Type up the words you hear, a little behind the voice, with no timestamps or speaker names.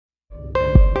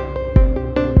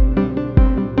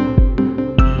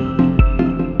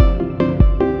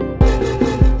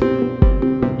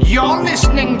You're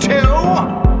listening to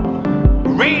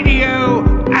Radio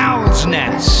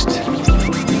OwlsNest.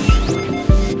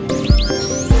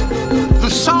 The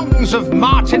songs of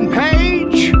Martin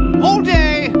Page, all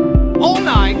day, all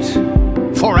night,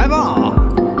 forever.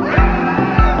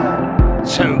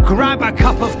 So grab a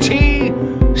cup of tea,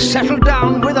 settle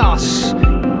down with us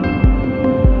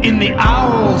in the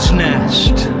Owl's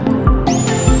Nest.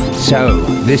 So,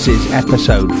 this is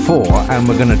episode 4, and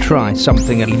we're going to try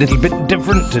something a little bit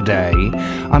different today.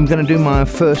 I'm going to do my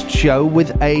first show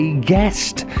with a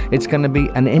guest. It's going to be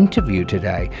an interview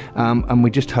today, and we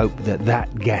just hope that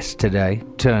that guest today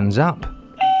turns up.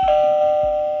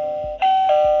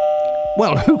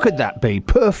 Well, who could that be?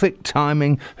 Perfect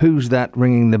timing. Who's that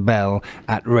ringing the bell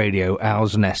at Radio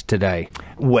Owl's Nest today?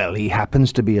 Well, he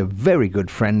happens to be a very good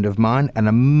friend of mine, an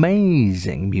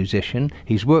amazing musician.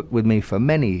 He's worked with me for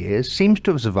many years, seems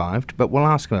to have survived, but we'll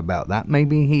ask him about that.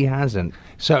 Maybe he hasn't.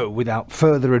 So, without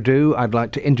further ado, I'd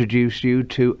like to introduce you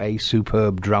to a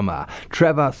superb drummer,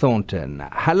 Trevor Thornton.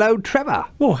 Hello, Trevor.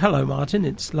 Well, hello, Martin.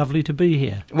 It's lovely to be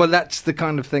here. Well, that's the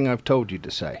kind of thing I've told you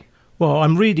to say. Well,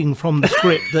 I'm reading from the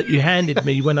script that you handed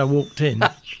me when I walked in.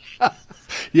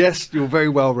 Yes, you're very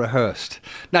well rehearsed.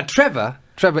 Now, Trevor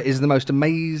is the most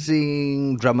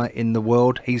amazing drummer in the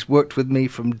world. He's worked with me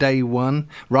from day one,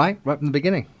 right from the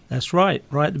beginning. That's right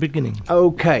at the beginning.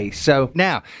 Okay, so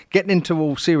now, getting into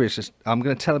all seriousness, I'm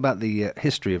going to tell about the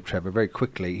history of Trevor very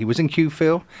quickly. He was in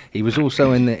Q-Phil. He was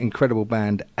also in the incredible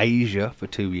band Asia for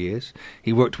 2 years.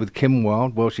 He worked with Kim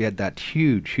Wilde. Well, she had that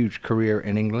huge career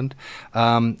in England.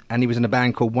 And he was in a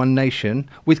band called One Nation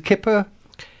with Kipper.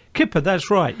 Kipper,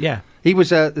 that's right, yeah. He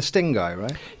was the Sting guy,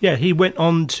 right? Yeah, he went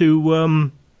on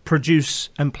to produce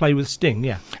and play with Sting,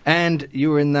 yeah. And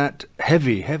you were in that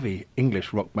heavy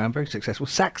English rock band, very successful,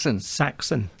 Saxon.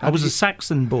 I was a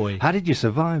Saxon boy. How did you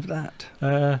survive that?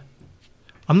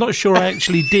 I'm not sure I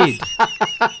actually did.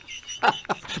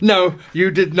 No,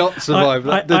 you did not survive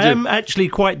that, did you? I am actually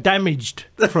quite damaged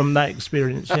from that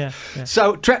experience, yeah.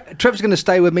 So Trevor's going to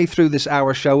stay with me through this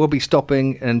hour show. We'll be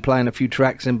stopping and playing a few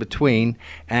tracks in between,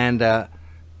 and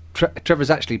Trevor's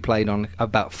actually played on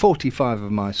about 45 of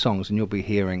my songs, and you'll be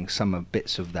hearing some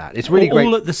bits of that. It's really great.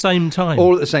 All at the same time?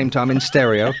 All at the same time, in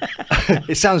stereo.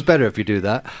 It sounds better if you do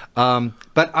that.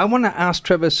 But I want to ask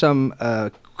Trevor some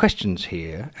questions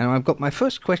here, and I've got my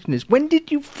first question is, when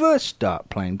did you first start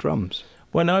playing drums?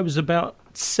 When I was about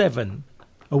 7,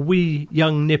 a wee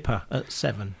young nipper at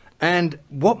 7. And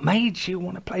what made you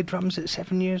want to play drums at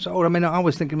 7 years old? I mean, I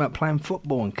was thinking about playing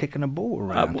football and kicking a ball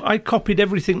around. I copied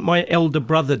everything my elder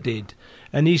brother did,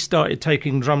 and he started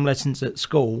taking drum lessons at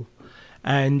school,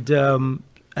 and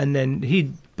then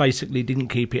he basically didn't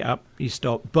keep it up. He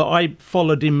stopped, but I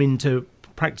followed him into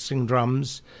practicing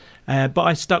drums. But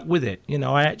I stuck with it. You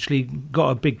know, I actually got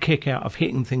a big kick out of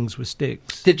hitting things with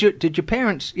sticks. Did your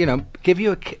parents, give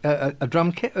you a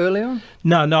drum kit early on?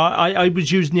 No. I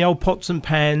was using the old pots and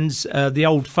pans, the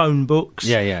old phone books.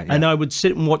 Yeah. And I would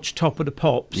sit and watch Top of the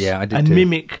Pops. Yeah, I did and too.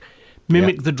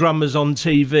 mimic the drummers on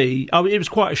TV. It was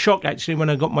quite a shock, actually, when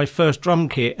I got my first drum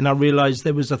kit and I realised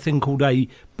there was a thing called a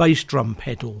bass drum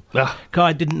pedal.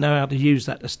 I didn't know how to use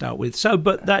that to start with.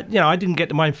 But I didn't get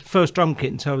to my first drum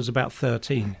kit until I was about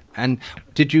 13. And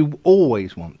did you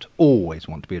always want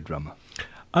to be a drummer?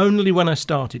 Only when I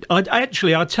started.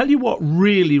 I'll tell you what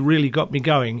really got me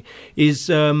going is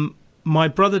my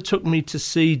brother took me to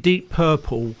see Deep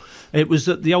Purple. It was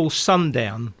at the old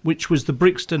Sundown, which was the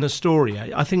Brixton Astoria.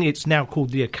 I think it's now called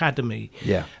the Academy.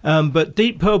 Yeah. But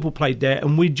Deep Purple played there,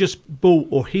 and he'd just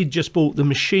bought the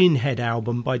Machine Head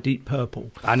album by Deep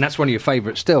Purple. And that's one of your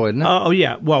favourites still, isn't it? Oh,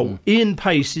 yeah. Well, Ian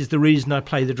Pace is the reason I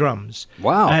play the drums.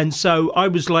 Wow. And so I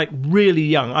was, really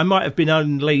young. I might have been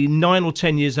only 9 or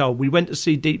 10 years old. We went to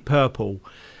see Deep Purple.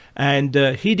 And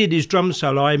he did his drum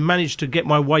solo. I managed to get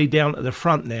my way down to the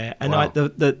front there, and wow.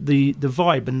 the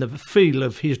vibe and the feel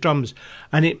of his drums,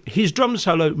 and his drum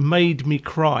solo made me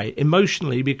cry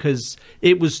emotionally because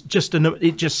it just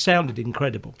sounded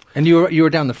incredible. And you were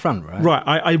down the front, right? Right.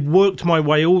 I worked my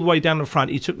way all the way down the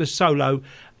front. He took the solo,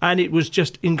 and it was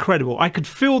just incredible. I could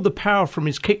feel the power from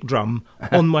his kick drum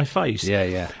on my face.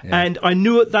 Yeah. And I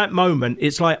knew at that moment,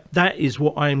 it's like, that is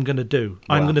what I am going to do.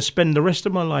 Wow. I'm going to spend the rest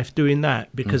of my life doing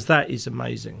that because that is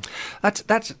amazing.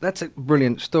 That's a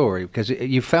brilliant story because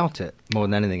you felt it more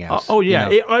than anything else. Oh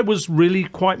yeah. I was really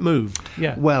quite moved.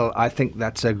 Yeah. Well, I think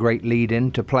that's a great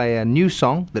lead-in to play a new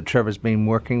song that Trevor's been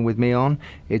working with me on.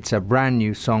 It's a brand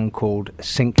new song called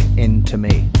Sink Into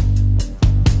Me.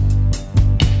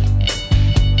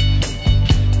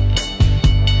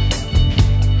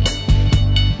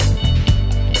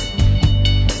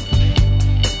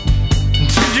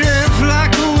 Drift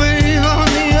like a wave on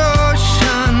the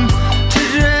ocean.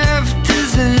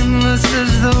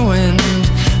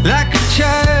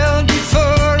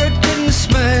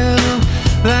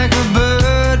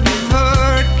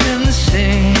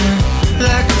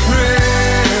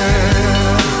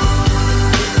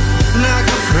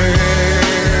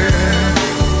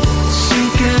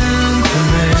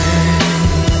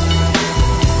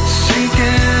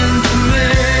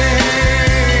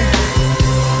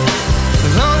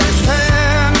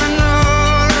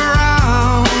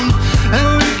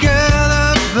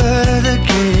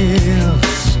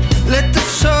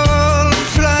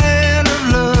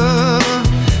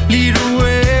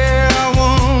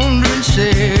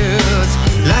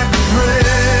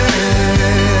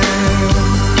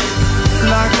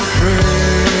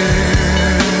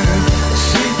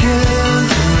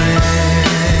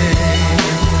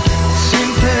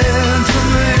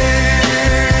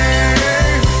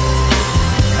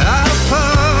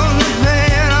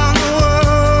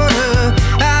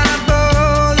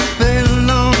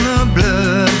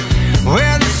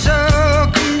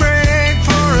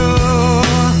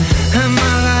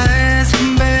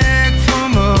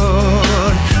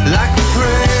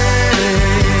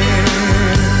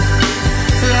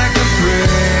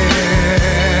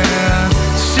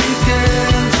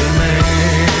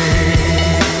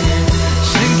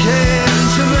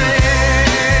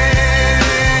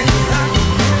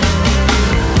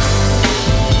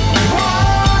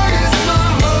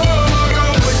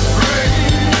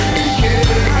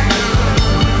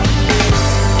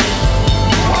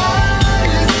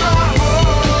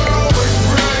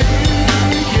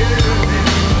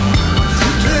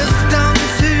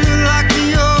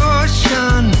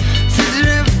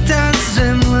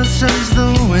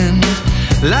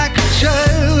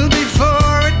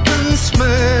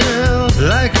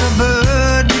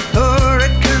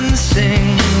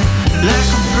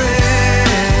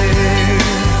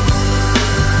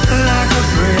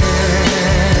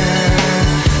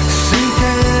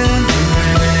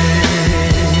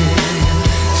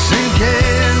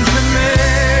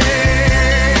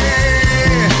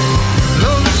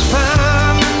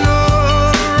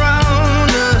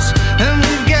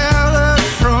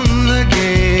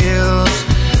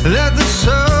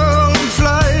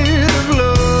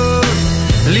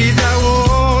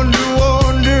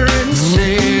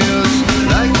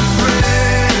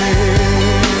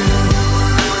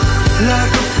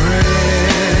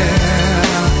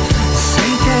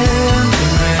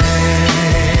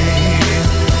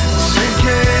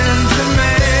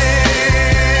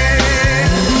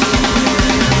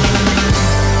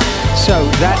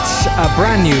 a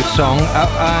brand new song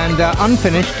and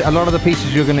unfinished. A lot of the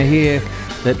pieces you're going to hear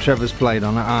that Trevor's played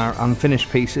on are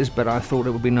unfinished pieces, but I thought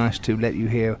it would be nice to let you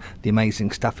hear the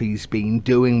amazing stuff he's been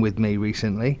doing with me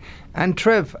recently. And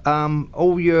Trev,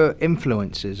 all your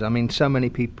influences, I mean, so many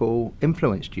people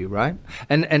influenced you, right?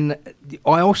 And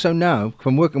I also know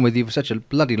from working with you for such a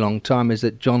bloody long time is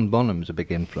that John Bonham's a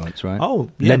big influence, right? Oh,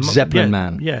 yeah, Led Zeppelin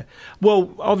man. Yeah.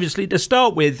 Well, obviously, to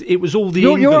start with, it was all the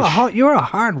English. You're a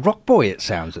hard rock boy, it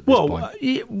sounds, at this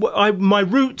point. My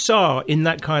roots are in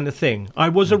that kind of thing. I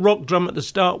was a rock drummer to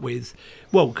start with.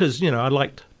 Well, because, I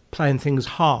liked playing things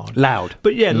hard, loud,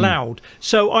 but loud.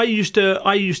 So I used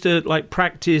to like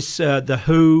practice the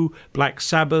Who, Black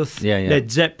Sabbath,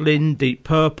 Led Zeppelin, Deep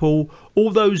Purple,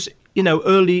 all those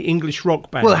early English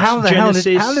rock bands. Well, how the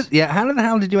Genesis.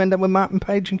 hell did you end up with Martin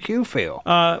Page and Q Feel?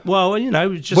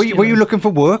 Just were you looking for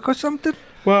work or something?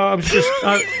 Well, I was just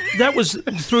that was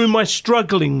through my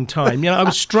struggling time. I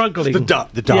was struggling. the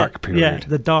dark period. Yeah,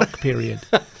 the dark period.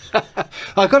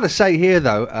 I've got to say here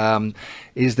though,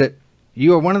 is that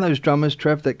you are one of those drummers,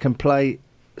 Trev, that can play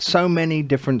so many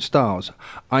different styles.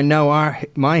 I know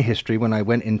my history when I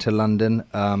went into London.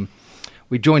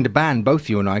 We joined a band, both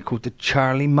you and I, called the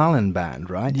Charlie Mullen Band,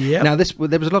 right? Yeah. Now,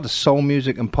 there was a lot of soul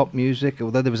music and pop music,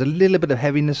 although there was a little bit of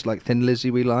heaviness, like Thin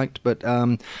Lizzy we liked. But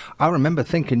I remember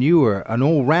thinking you were an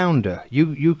all-rounder.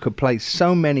 You could play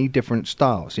so many different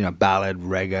styles, ballad,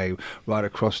 reggae, right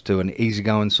across to an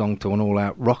easygoing song to an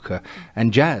all-out rocker,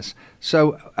 and jazz.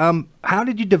 So how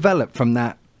did you develop from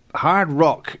that hard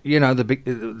rock,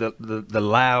 the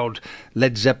loud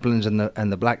Led Zeppelins and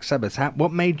the Black Sabbaths?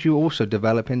 What made you also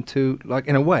develop into, like,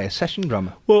 in a way, a session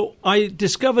drummer? Well, I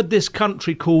discovered this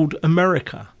country called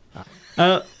America,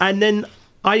 and then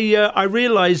I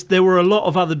realised there were a lot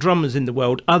of other drummers in the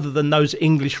world other than those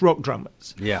English rock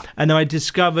drummers. Yeah. And I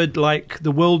discovered, like,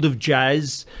 the world of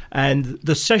jazz and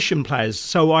the session players.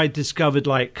 So I discovered,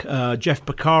 like, Jeff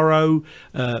Porcaro,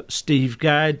 Steve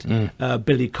Gadd,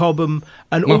 Billy Cobham,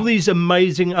 and all these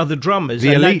amazing other drummers.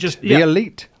 The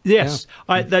elite. Yes,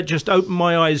 yeah. That just opened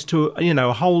my eyes to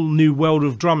a whole new world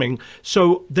of drumming.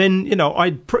 So then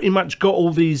I'd pretty much got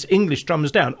all these English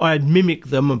drummers down. I had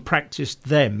mimicked them and practiced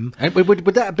them. And would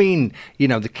that have been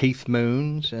the Keith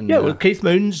Moons and Keith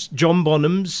Moons, John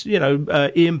Bonhams,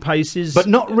 Ian Paces, but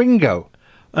not Ringo.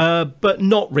 But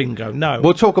not Ringo. No,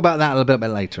 we'll talk about that a little bit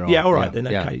later on. Yeah, all right then.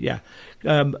 Okay, yeah.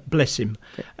 Bless him.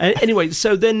 Anyway,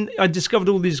 so then I discovered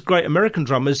all these great American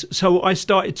drummers. So I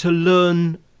started to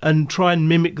learn and try and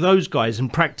mimic those guys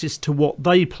and practice to what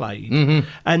they played. Mm-hmm.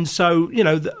 And so,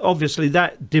 obviously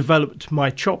that developed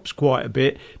my chops quite a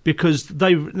bit because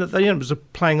they was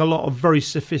playing a lot of very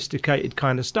sophisticated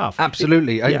kind of stuff.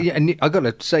 Absolutely. And I got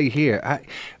to say here,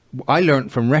 I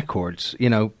learned from records,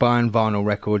 buying vinyl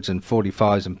records and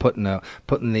 45s and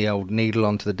putting the old needle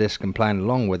onto the disc and playing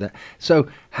along with it. So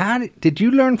did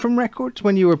you learn from records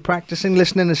when you were practicing,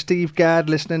 listening to Steve Gadd,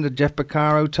 listening to Jeff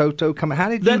Porcaro, Toto? How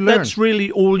did you learn? That's really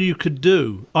all you could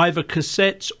do, either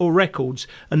cassettes or records.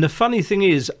 And the funny thing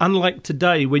is, unlike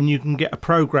today when you can get a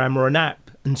program or an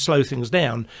app and slow things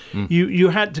down, you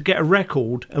had to get a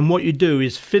record, and what you do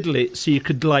is fiddle it so you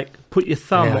could, like, put your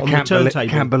thumb on the turntable. I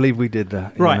can't believe we did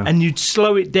that. Right, and you'd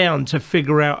slow it down to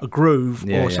figure out a groove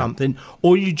or something,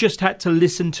 or you just had to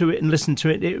listen to it.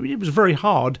 It was very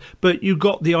hard, but you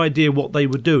got the idea what they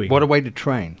were doing. What a way to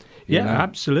train. Yeah,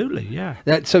 absolutely, yeah.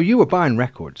 So you were buying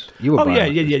records? You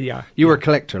were a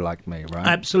collector like me, right?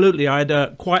 Absolutely. I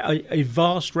had quite a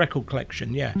vast record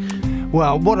collection, yeah.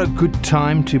 Well, what a good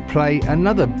time to play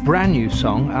another brand new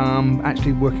song. I'm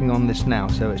actually working on this now,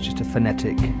 so it's just a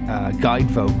phonetic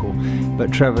guide vocal.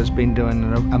 But Trevor's been doing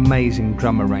an amazing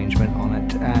drum arrangement on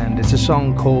it, and it's a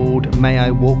song called May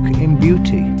I Walk in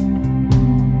Beauty.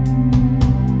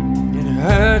 It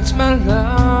hurts my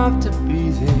love to be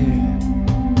there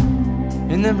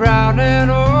in the brightening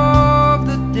of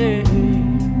the day,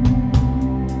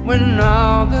 when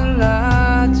all the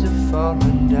lights have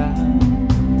fallen down,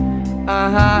 I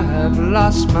have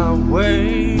lost my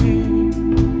way,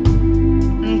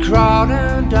 and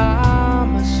crowded I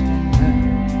must stand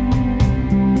there,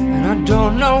 and I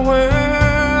don't know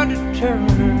where to turn,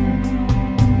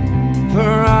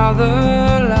 for all the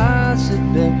lights that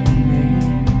beckon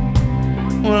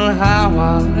me. Well, how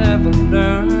I'll never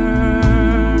learn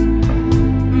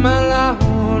my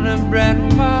Lord and bread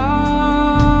and wine.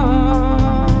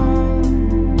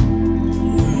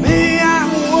 May I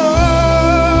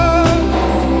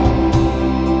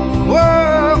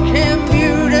walk in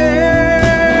beauty,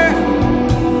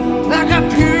 like a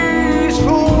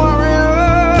peaceful warrior,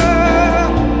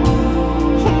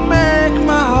 make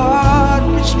my heart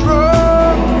be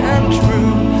strong and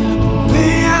true.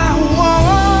 May I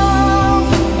walk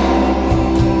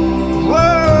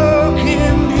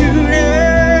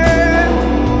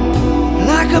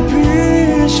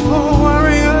peaceful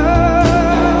warrior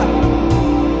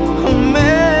who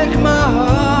make my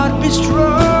heart be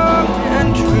strong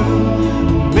and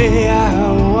true. May I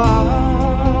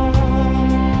walk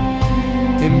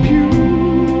in beauty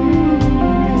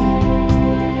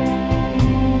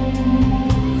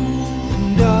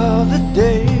and all the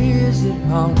days that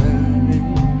haunted me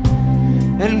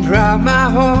and drive my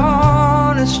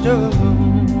heart to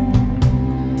stone.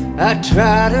 I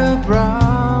try to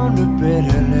brown it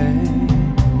bitterly,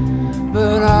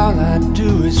 but all I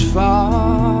do is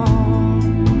fall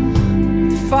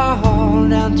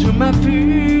down to my feet.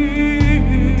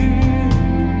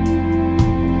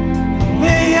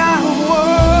 May I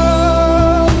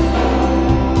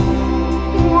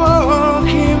walk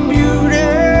in beauty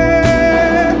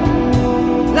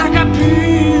like a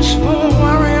peaceful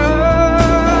warrior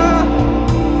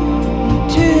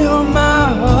until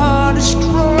my heart is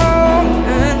strong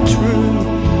and true.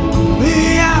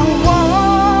 May I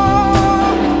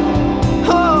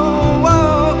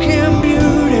walk in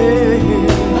beauty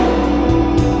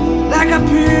like a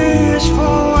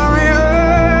peaceful warrior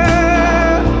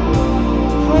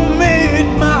who make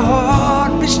my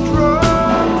heart be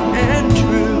strong and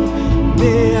true.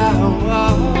 May I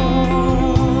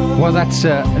walk. Well, that's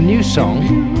a new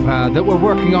song that we're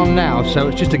working on now, so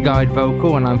it's just a guide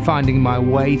vocal and I'm finding my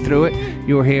way through it.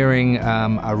 You're hearing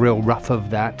a real rough of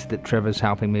that Trevor's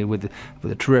helping me with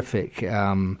a terrific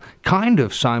kind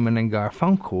of Simon and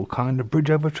Garfunkel, kind of Bridge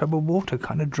Over Troubled Water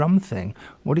kind of drum thing.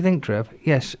 What do you think, Trev?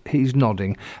 Yes, he's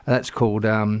nodding. That's called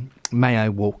May I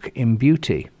Walk in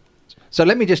Beauty. So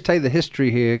let me just tell you the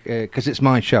history here, because it's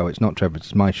my show. It's not Trevor's,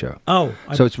 it's my show. Oh,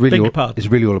 so it's really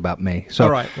all about me. So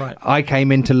right. I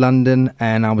came into London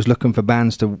and I was looking for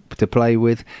bands to play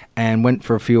with, and went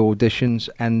for a few auditions.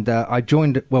 And I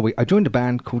joined a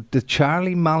band called the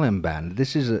Charlie Mullen Band.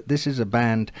 This is a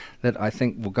band that I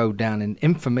think will go down in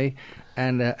infamy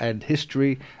and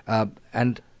history.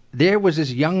 And there was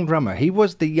this young drummer. He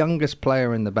was the youngest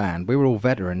player in the band. We were all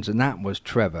veterans, and that was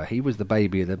Trevor. He was the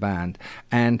baby of the band.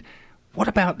 And what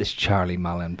about this Charlie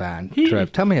Mullen Band,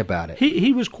 Trev? Tell me about it.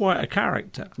 He was quite a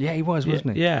character. Yeah, he was,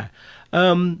 wasn't he? Yeah.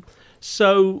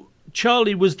 So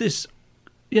Charlie was this,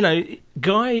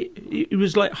 guy. He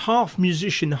was like half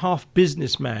musician, half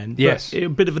businessman. Yes. A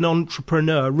bit of an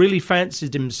entrepreneur. Really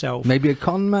fancied himself. Maybe a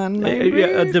con man. Maybe.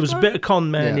 There was a bit of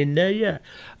con man in there. Yeah.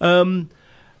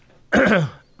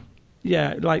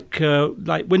 Yeah, like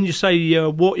when you say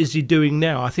what is he doing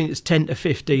now? I think it's 10 to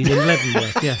 15 in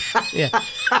Leavenworth. Yeah.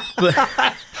 But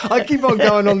I keep on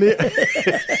going on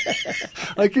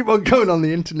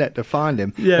the internet to find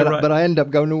him. Yeah, but I end up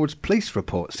going towards police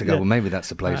reports to go. Well, maybe that's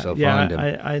the place I'll find him.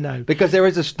 I know, because there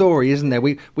is a story, isn't there?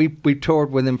 We toured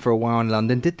with him for a while in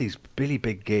London, did these really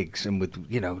big gigs, and with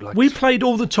we played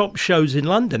all the top shows in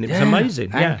London. It was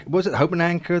amazing. Was it Hope and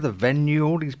Anchor, the Venue,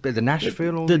 all these, the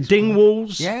Nashville, all the these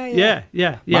Dingwalls?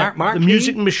 Yeah. The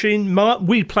Music Machine.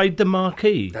 We played the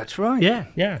Marquee. That's right.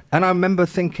 Yeah. And I remember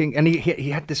thinking, and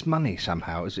he had this money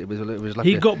somehow. It was like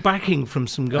he got backing from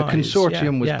some guys. A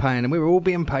consortium was paying, and we were all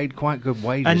being paid quite good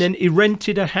wages. And then he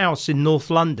rented a house in North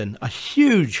London, a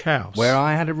huge house, where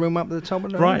I had a room up at the top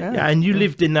of the right. Yeah, and you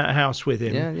lived in that house with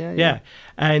him. Yeah.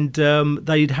 And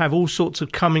they'd have all sorts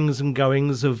of comings and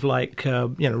goings of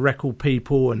record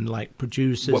people and like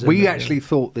producers. Well, we actually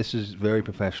thought this is very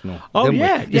professional. Oh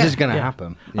this is going to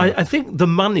happen. Yeah. I think the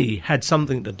money had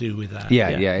something to do with that. Yeah,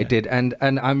 it did. And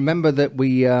I remember that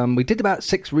we did about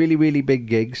 6 really, really big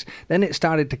gigs. Then it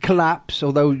started to collapse,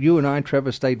 although you and I,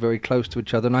 Trevor, stayed very close to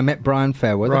each other. And I met Brian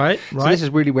Fairweather. Right. So this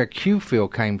is really where Q-Feel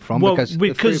came from. Well, because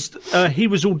he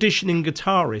was auditioning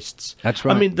guitarists. That's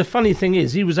right. I mean, the funny thing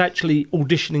is, he was actually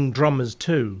auditioning drummers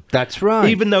too. That's right.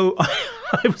 Even though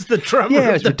I was the drummer. Yeah,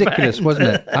 it was ridiculous, wasn't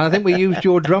it? And I think we used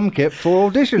your drum kit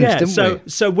for auditions, didn't we?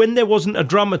 So when there wasn't a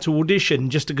drummer to audition,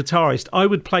 just a guitarist, I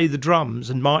would play the drums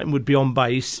and Martin would be on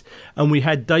bass, and we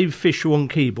had Dave Fisher on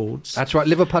keyboards. That's right,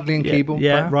 Liverpudlian keyboard.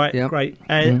 Yeah, right, great.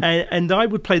 And I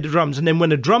would play the drums, and then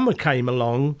when a drummer came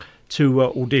along to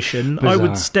audition, Bizarre. I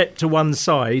would step to one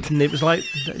side, and it was like,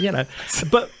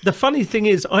 But the funny thing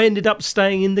is, I ended up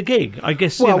staying in the gig, I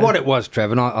guess. Well, what it was,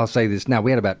 Trevor, and I'll say this now,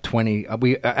 we had about 20,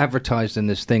 we advertised in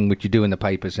this thing which you do in the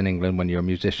papers in England when you're a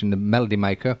musician, the Melody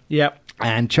Maker. Yep.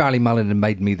 And Charlie Mullen had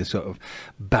made me the sort of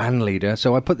band leader,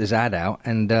 so I put this ad out,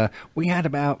 and we had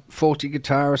about 40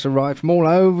 guitarists arrive from all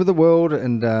over the world,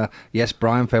 and yes,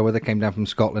 Brian Fairweather came down from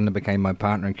Scotland and became my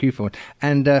partner in Q4,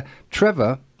 and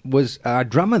Trevor was our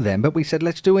drummer then, but we said,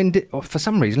 for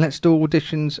some reason, let's do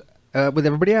auditions with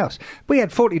everybody else. We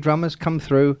had 40 drummers come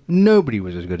through, nobody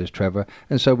was as good as Trevor,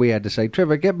 and so we had to say,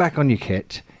 Trevor, get back on your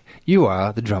kit. you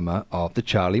are the drummer of the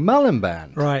Charlie Mullen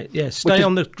Band. Right, yeah. Stay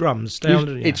on the drums.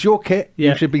 It's your kit.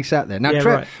 Yeah. You should be sat there. Now,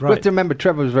 right. We have to remember,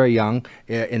 Trevor was very young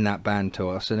in that band to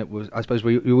us, and it was, I suppose,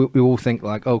 we all think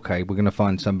like, okay, we're going to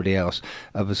find somebody else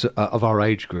of our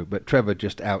age group, but Trevor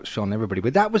just outshone everybody.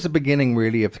 But that was the beginning,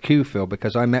 really, of the Q-Phil,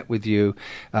 because I met with you.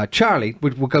 Charlie,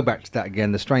 we'll go back to that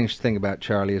again. The strange thing about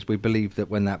Charlie is we believe that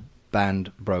when that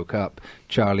band broke up,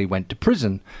 Charlie went to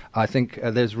prison. I think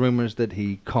there's rumours that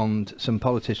he conned some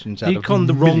politicians out of He conned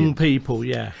the wrong people,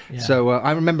 yeah. So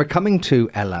I remember coming to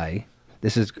LA.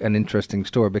 This is an interesting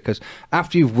story because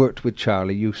after you've worked with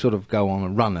Charlie, you sort of go on a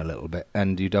run a little bit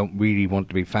and you don't really want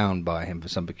to be found by him for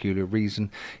some peculiar reason.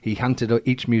 He hunted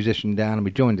each musician down and we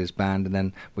joined his band, and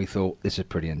then we thought, this is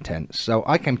pretty intense. So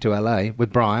I came to LA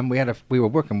with Brian. We were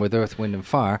working with Earth, Wind and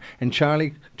Fire, and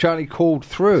Charlie called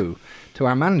through to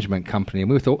our management company,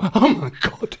 and we thought, oh my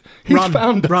God, he's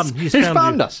found us. He's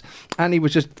found us. And he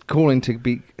was just calling to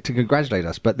congratulate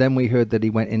us. But then we heard that he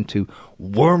went into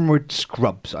Wormwood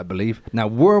Scrubs, I believe. Now,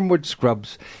 Wormwood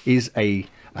Scrubs is a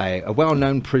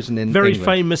well-known prison in Very England.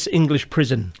 Famous English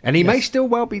prison. And he may still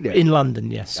well be there. In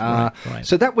London, yes. Right.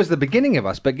 So that was the beginning of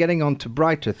us, but getting on to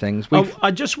brighter things.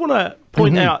 I just want to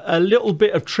point out a little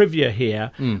bit of trivia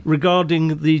here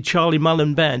regarding the Charlie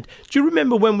Mullen Band. Do you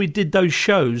remember when we did those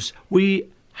shows, we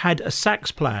had a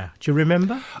sax player? Do you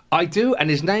remember? I do, and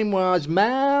his name was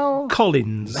Mal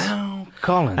Collins. Mal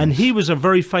Collins. And he was a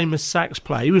very famous sax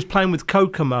player. He was playing with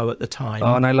Kokomo at the time.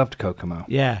 Oh, and I loved Kokomo.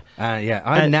 Yeah.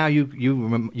 Now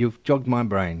you've jogged my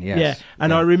brain, yes. Yeah,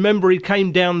 and I remember he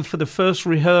came down for the first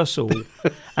rehearsal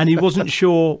and he wasn't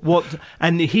sure what...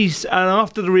 And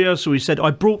after the rehearsal, he said, I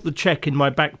brought the cheque in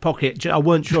my back pocket. I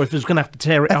weren't sure if I was going to have to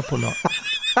tear it up or not.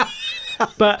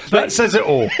 But that says it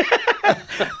all.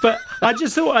 But I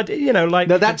just thought,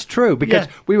 No, that's true, because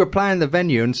we were playing the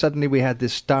venue and suddenly we had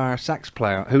this star sax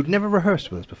player who'd never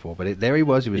rehearsed with us before, but there he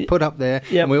was put up there,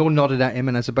 and we all nodded at him,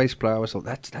 and as a bass player I was like,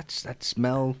 that's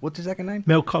Mel, what's his second name?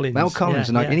 Mel Collins. Mel Collins,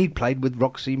 and he played with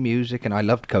Roxy Music, and I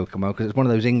loved Kokomo because it's one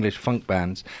of those English funk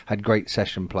bands, had great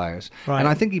session players, and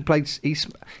I think he played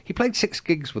 6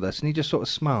 gigs with us, and he just sort of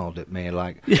smiled at me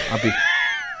like,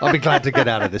 I'll be glad to get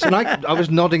out of this. And I was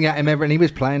nodding at him and he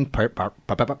was playing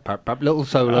little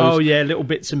solos. Oh, yeah, little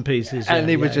bits and pieces. And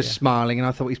he was just smiling, and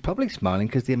I thought he's probably smiling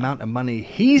because the amount of money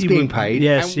he's being paid,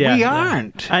 and we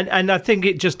aren't. And I think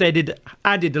it just added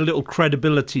a little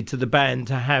credibility to the band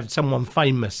to have someone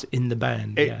famous in the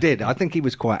band. It did. I think he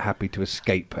was quite happy to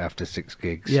escape after 6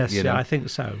 gigs. Yes, I think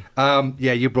so.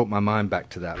 You brought my mind back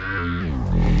to that.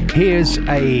 Here's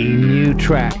a new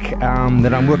track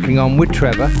that I'm working on with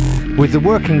Trevor, with the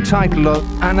working title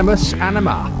of Animus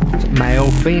Anima,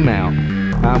 male, female.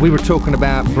 We were talking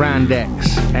about Brand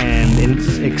X and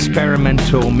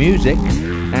experimental music,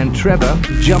 and Trevor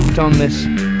jumped on this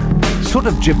sort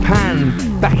of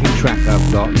Japan backing track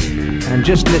I've got, and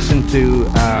just listen to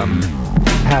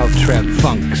how Trev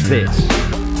funks this.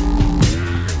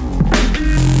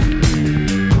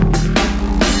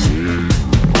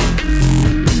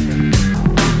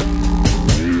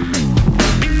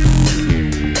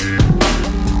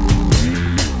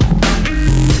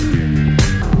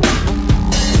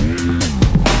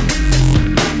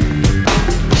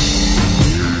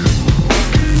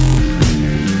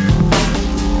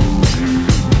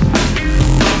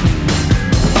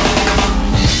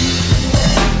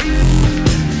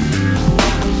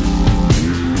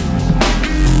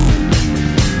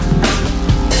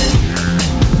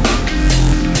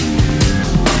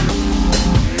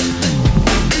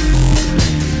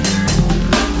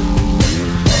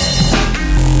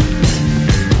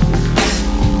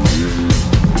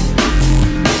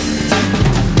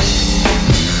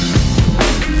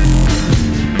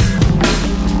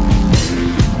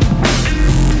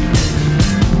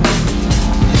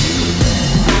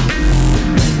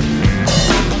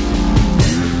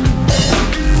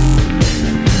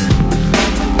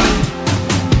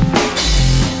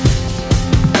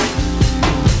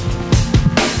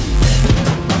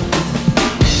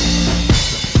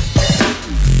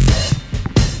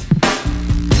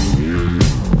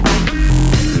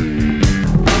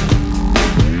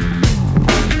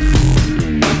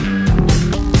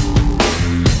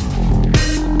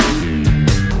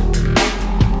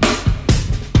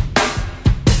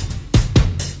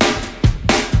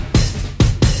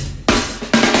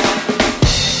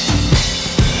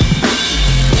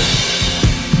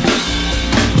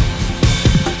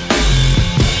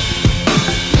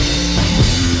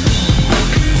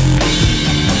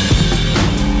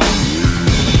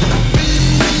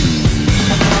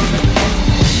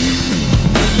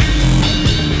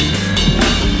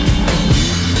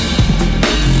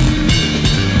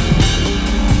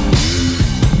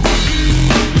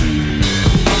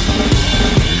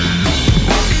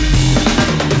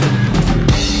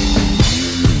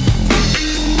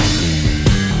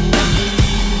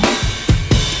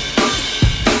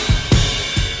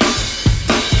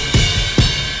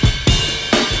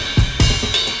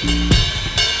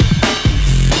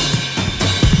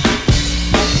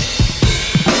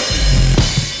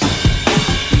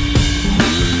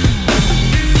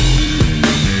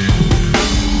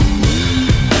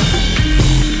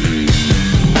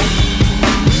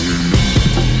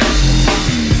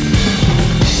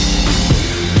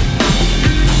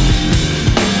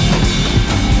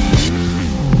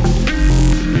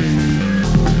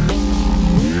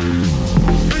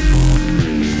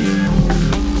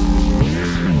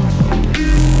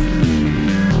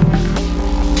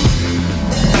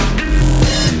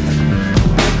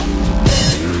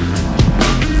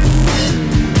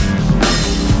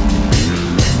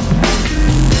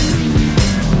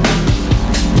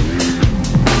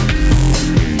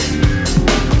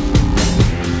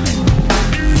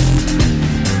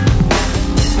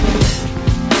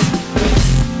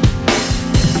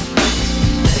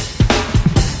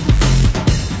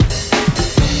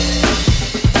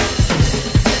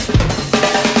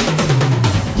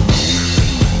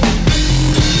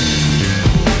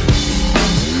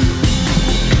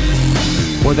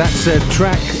 That's a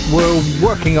track we're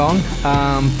working on.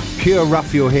 Pure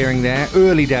Rough you're hearing there.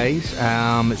 Early days.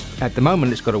 At the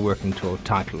moment it's got a working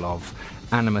title of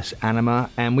Animus Anima,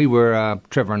 and we were,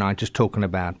 Trevor and I, just talking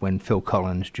about when Phil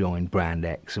Collins joined Brand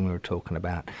X, and we were talking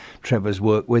about Trevor's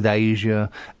work with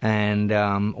Asia and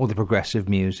all the progressive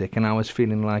music, and I was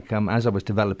feeling like, as I was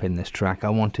developing this track, I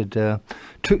wanted to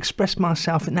express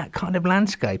myself in that kind of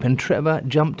landscape, and Trevor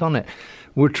jumped on it.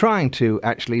 We're trying to,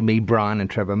 actually, me, Brian and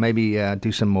Trevor, maybe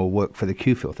do some more work for the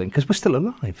Q-Phil thing, because we're still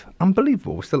alive.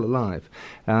 Unbelievable, we're still alive.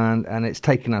 And it's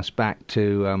taken us back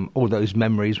to all those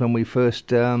memories when we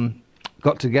first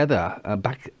got together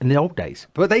back in the old days.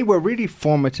 But they were really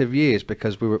formative years,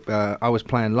 because we were I was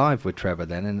playing live with Trevor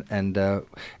then, and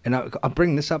I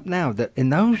bring this up now, that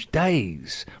in those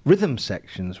days rhythm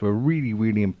sections were really,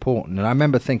 really important. And I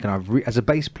remember thinking, as a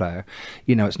bass player,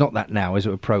 you know, it's not that now, is it,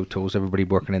 with Pro Tools, everybody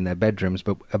working in their bedrooms,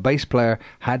 but a bass player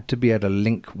had to be able to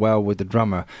link well with the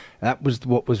drummer. That was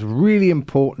what was really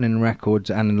important in records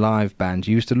and in live bands.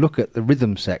 You used to look at the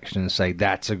rhythm section and say,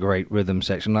 that's a great rhythm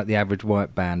section, like the Average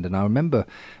White Band. And I remember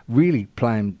really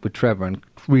playing with Trevor and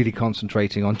really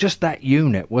concentrating on just that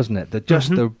unit, wasn't it? That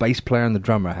just the bass player and the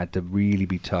drummer had to really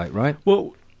be tight, right?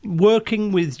 Well,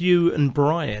 working with you and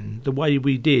Brian the way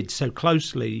we did so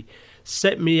closely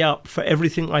set me up for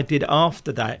everything I did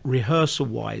after that,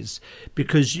 rehearsal-wise,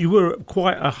 because you were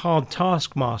quite a hard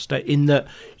taskmaster in that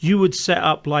you would set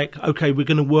up like, okay, we're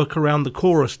going to work around the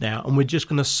chorus now, and we're just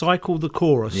going to cycle the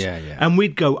chorus. Yeah. And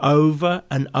we'd go over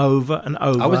and over and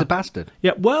over. I was a bastard.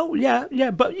 Yeah, well, yeah,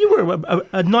 but you were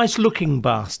a nice-looking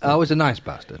bastard. I was a nice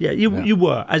bastard. Yeah, you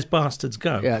were, as bastards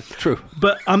go. Yeah, true.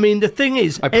 But, I mean, the thing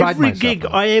is, every gig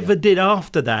I ever did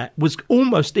after that was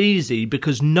almost easy,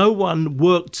 because no one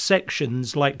worked sections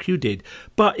like you did,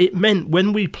 but it meant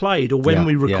when we played or when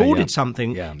we recorded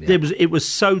something, it was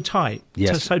so tight,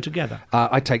 so together.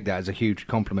 I take that as a huge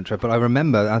compliment, Trevor. But I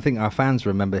remember, I think our fans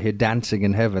remember here, "Dancing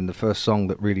in Heaven," the first song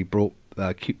that really brought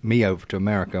me over to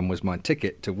America and was my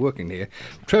ticket to working here.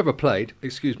 Trevor played,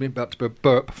 excuse me, about to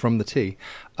burp from the tea.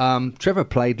 Trevor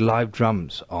played live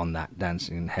drums on that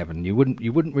 "Dancing in Heaven." You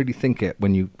wouldn't really think it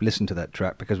when you listen to that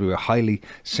track, because we were highly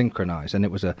synchronized, and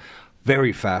it was a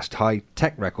very fast,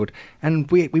 high-tech record,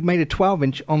 and we made a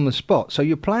 12-inch on the spot. So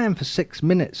you're playing for 6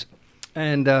 minutes,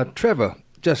 and Trevor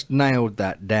just nailed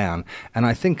that down. And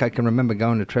I think I can remember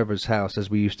going to Trevor's house, as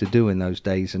we used to do in those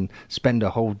days, and spend a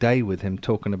whole day with him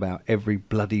talking about every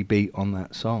bloody beat on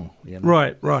that song. You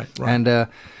know? Right. And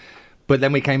but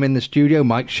then we came in the studio,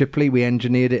 Mike Shipley, we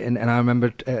engineered it, and I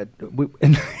remember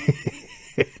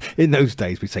in those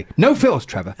days, we'd say, "No fills,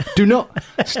 Trevor. Do not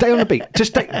stay on the beat.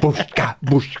 Just stay. Bushka,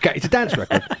 bushka." It's a dance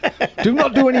record. Do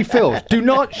not do any fills. Do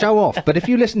not show off. But if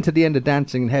you listen to the end of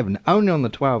 "Dancing in Heaven," only on the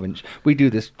 12-inch, we do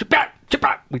this.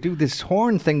 We do this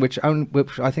horn thing, which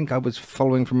I think I was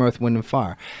following from Earth, Wind and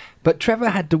Fire. But Trevor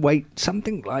had to wait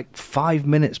something like 5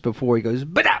 minutes before he goes,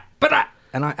 "Ba-da, ba-da."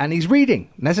 And he's reading.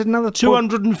 And there's another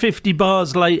 250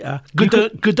 bars later.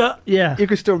 Yeah. You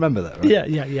can still remember that, right?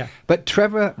 Yeah. But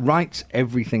Trevor writes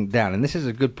everything down, and this is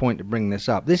a good point to bring this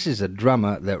up. This is a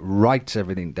drummer that writes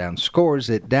everything down, scores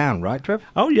it down, right, Trev?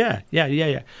 Oh, yeah.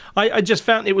 I just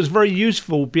found it was very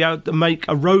useful to be able to make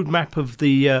a roadmap of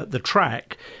the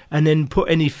track and then put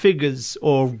any figures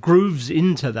or grooves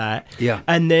into that. Yeah.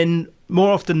 And then,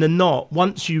 more often than not,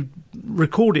 once you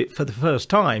record it for the first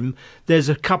time, there's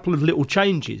a couple of little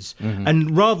changes.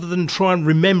 And rather than try and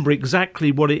remember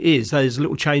exactly what it is, there's a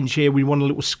little change here, we want a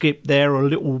little skip there or a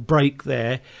little break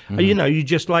there, you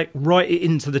just like write it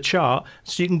into the chart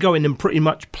so you can go in and pretty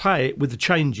much play it with the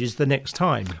changes the next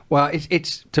time. Well,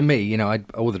 it's to me, you know,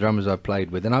 all the drummers I've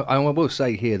played with, and I will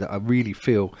say here that I really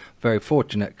feel very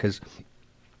fortunate, because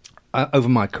over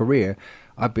my career,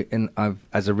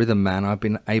 as a rhythm man, I've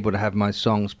been able to have my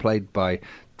songs played by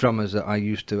drummers that I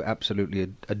used to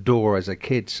absolutely adore as a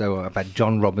kid. So I've had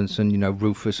John Robinson, you know,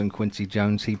 Rufus and Quincy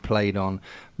Jones. He played on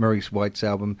Maurice White's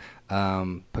album.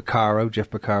 Jeff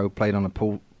Porcaro played on a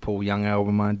Paul Young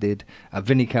album I did.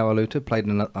 Vinnie Cavalluta played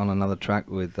on another track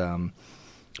with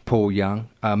Paul Young.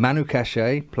 Manu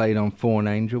Katché played on Fallen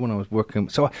Angel when I was working.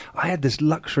 So I had this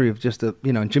luxury of just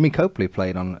and Jimmy Copley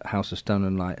played on House of Stone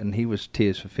and Light, and he was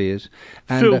Tears for Fears.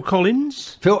 And, Phil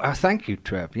Collins? Thank you,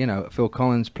 Trev. You know, Phil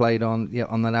Collins played on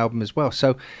that album as well.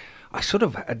 So I sort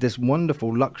of had this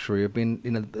wonderful luxury of being,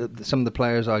 some of the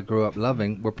players I grew up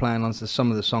loving were playing on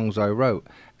some of the songs I wrote.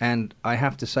 And I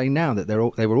have to say now that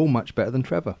they were all much better than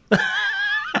Trevor.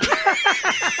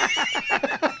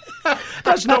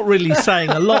 That's not really saying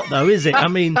a lot, though, is it? I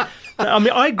mean, I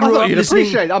mean, I I grew thought up you'd listening.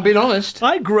 appreciate it, I've been honest.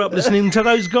 I grew up listening to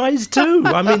those guys too.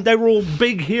 I mean, they were all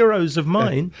big heroes of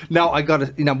mine. No, I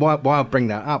got to, why I bring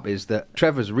that up is that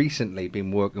Trevor's recently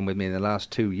been working with me in the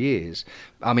last 2 years.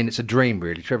 I mean, it's a dream,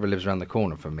 really. Trevor lives around the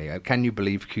corner from me. Can you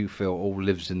believe Q-Phil all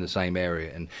lives in the same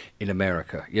area and in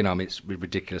America? I mean, it's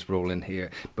ridiculous. We're all in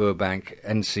here, Burbank,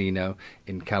 Encino,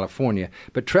 in California.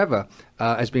 But Trevor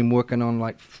has been working on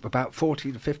like about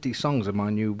 40 to 50 songs of my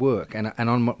new work and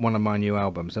on one of my new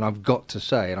albums. And I've got to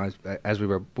say, and as we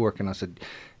were working, I said,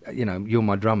 you're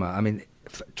my drummer. I mean,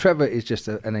 Trevor is just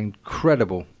an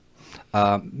incredible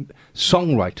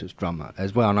songwriter's drummer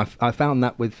as well, and I found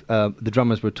that with the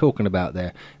drummers we're talking about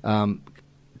there.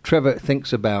 Trevor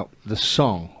thinks about the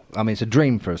song. I mean, it's a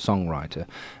dream for a songwriter,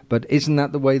 but isn't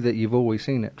that the way that you've always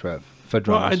seen it, Trev, for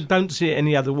drummers? Well, I don't see it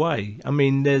any other way. I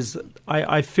mean,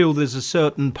 I feel there's a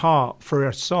certain part for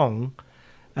a song,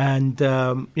 and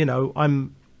I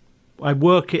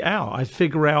work it out. I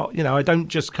figure out. I don't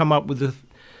just come up with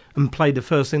and play the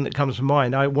first thing that comes to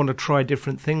mind. I want to try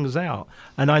different things out.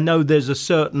 And I know there's a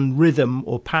certain rhythm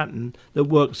or pattern that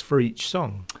works for each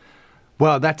song.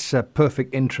 Well, that's a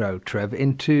perfect intro, Trev,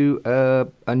 into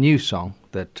a new song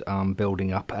that I'm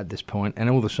building up at this point. And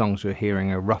all the songs we're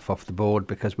hearing are rough off the board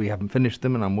because we haven't finished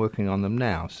them and I'm working on them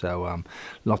now. So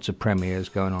lots of premieres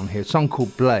going on here. A song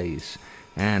called Blaze.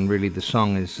 And really the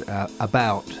song is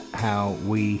about how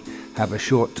we have a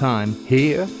short time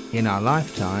here in our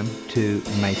lifetime to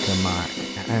make a mark.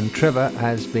 And Trevor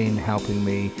has been helping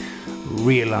me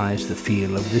realise the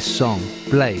feel of this song,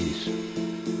 Blaze.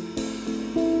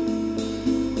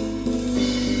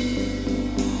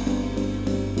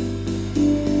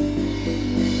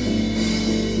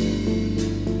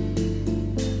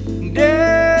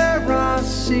 There I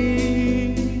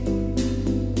see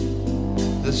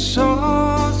the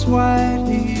sun's white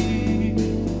heat,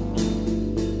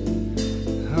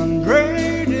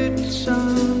 unbraided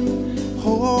sun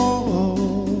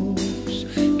hopes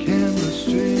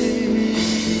chemistry.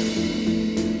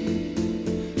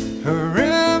 Her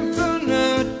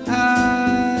infinite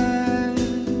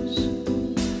eyes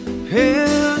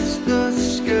pierce the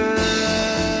sky,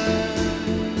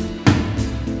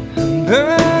 and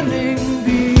burning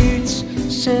beats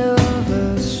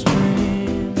silver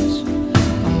streams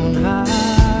on high.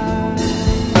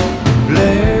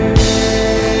 Blaze,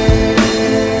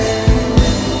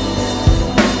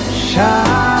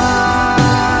 shine.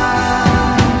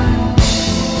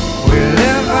 We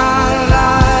live our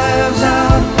lives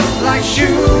out like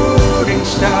shooting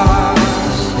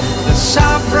stars, the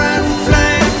sovereign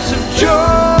flames of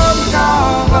joy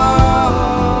of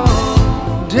all.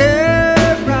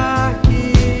 Dare I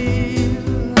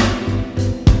hear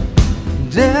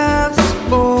death's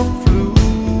bold flutes,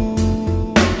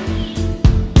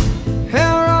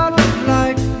 heralded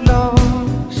like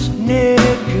love's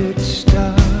naked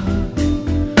star,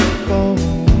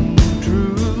 bone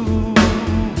truth.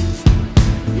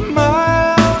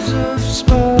 Miles of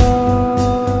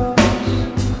sparks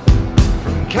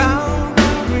from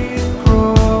Calvary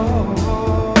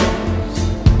cross,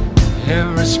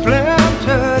 every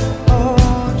splintered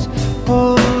orbs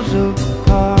pulls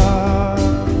apart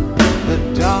the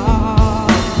dark.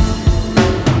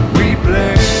 We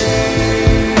blaze,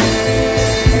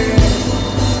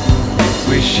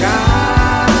 we shine,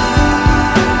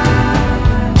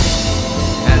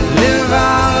 and live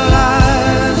our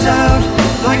lives out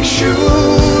like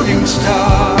shooting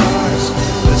stars,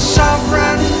 the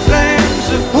sovereign flames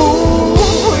of who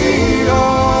we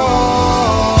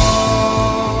are.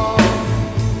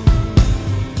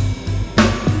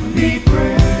 Be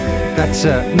brave. That's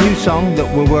a new song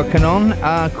that we're working on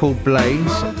called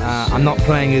Blaze. I'm not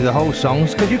playing you the whole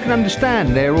songs because you can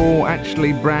understand they're all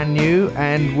actually brand new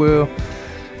and we're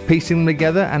piecing them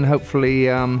together and hopefully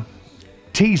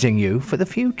teasing you for the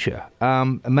future.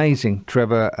 Amazing.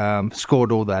 Trevor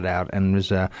scored all that out and was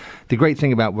the great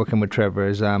thing about working with Trevor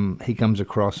is he comes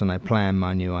across and I plan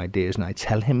my new ideas and I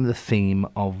tell him the theme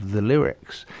of the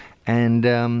lyrics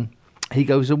and he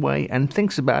goes away and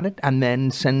thinks about it and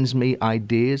then sends me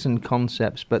ideas and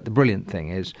concepts. But the brilliant thing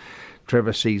is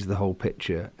Trevor sees the whole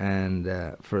picture and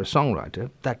for a songwriter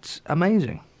that's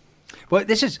amazing. Well,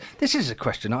 this is a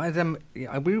question I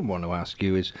really want to ask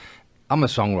you is, I'm a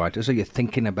songwriter, so you're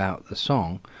thinking about the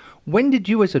song. When did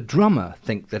you as a drummer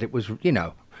think that it was,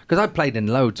 because I played in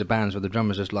loads of bands where the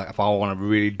drummer's just like, if I want to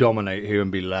really dominate here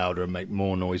and be louder and make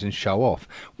more noise and show off.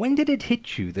 When did it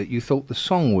hit you that you thought the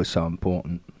song was so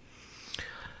important?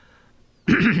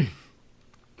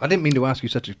 I didn't mean to ask you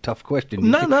such a tough question.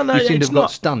 No. You seem to have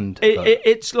got stunned.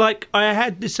 It's like I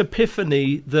had this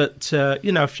epiphany that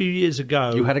a few years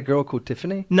ago. You had a girl called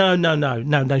Tiffany? No.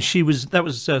 That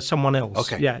was someone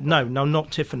else. Okay. Yeah. No,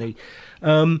 not Tiffany.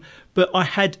 But I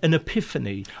had an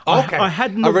epiphany. Okay. I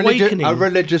had an awakening. A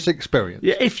religious experience.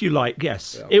 Yeah, if you like.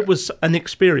 Yes, Yeah, okay. It was an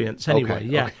experience anyway. Okay,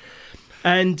 yeah. okay.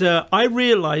 And I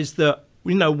realised that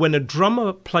when a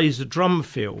drummer plays a drum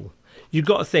fill, you've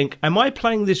got to think, am I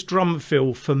playing this drum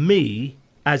fill for me,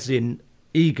 as in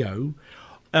ego,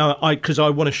 because I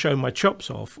want to show my chops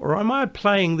off, or am I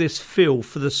playing this fill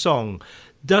for the song?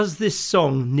 Does this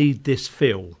song need this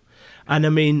fill? And I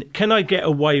mean, can I get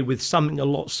away with something a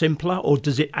lot simpler, or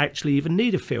does it actually even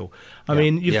need a fill? I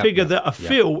mean, you figure that a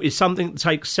fill is something that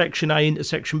takes section A into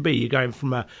section B. You're going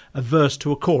from a verse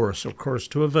to a chorus, or chorus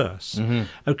to a verse. Mm-hmm.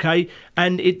 Okay?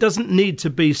 And it doesn't need to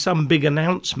be some big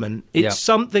announcement. It's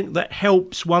something that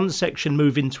helps one section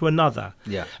move into another.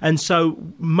 Yeah. And so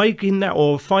making that,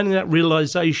 or finding that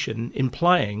realization in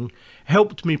playing,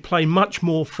 helped me play much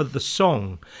more for the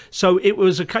song. So it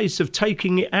was a case of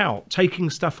taking it out, taking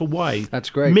stuff away. That's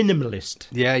great. Minimalist.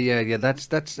 Yeah.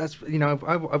 That's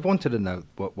I've wanted to know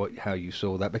how you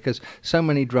saw that, because so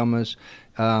many drummers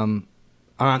aren't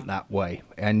that way.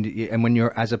 And when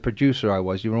you're, as a producer,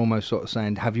 you're almost sort of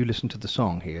saying, have you listened to the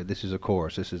song here? This is a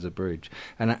chorus, this is a bridge.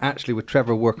 And actually, with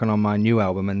Trevor working on my new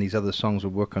album and these other songs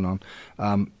we're working on,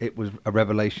 it was a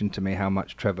revelation to me how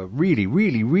much Trevor really,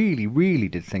 really, really, really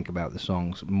did think about the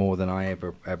songs, more than I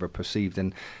ever perceived.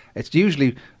 And it's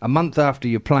usually a month after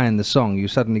you're playing the song, you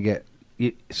suddenly get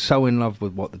so in love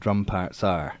with what the drum parts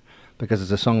are. Because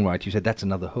as a songwriter, you said, that's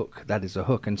another hook. That is a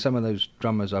hook. And some of those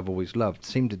drummers I've always loved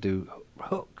seem to do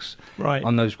hooks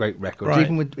on those great records. Right.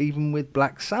 Even with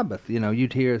Black Sabbath,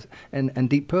 you'd hear, and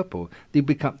Deep Purple, they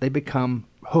become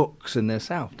hooks in their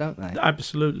self, don't they?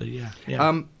 Absolutely,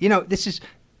 yeah. This is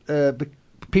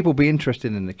people be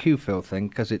interested in the Q-Phil thing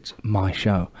because it's my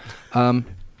show. What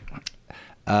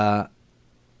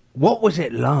was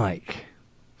it like?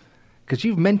 Because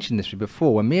you've mentioned this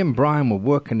before. When me and Brian were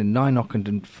working in 9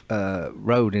 Ockenden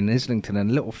Road in Islington, in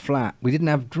a little flat, we didn't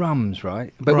have drums,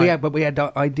 right? But we had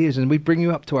ideas, and we'd bring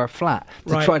you up to our flat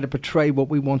to try to portray what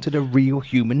we wanted a real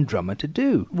human drummer to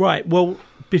do. Right. Well,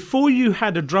 before you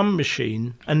had a drum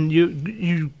machine, and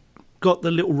you got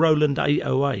the little Roland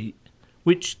 808,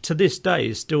 which to this day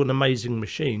is still an amazing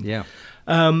machine. Yeah.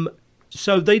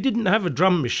 So they didn't have a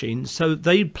drum machine, so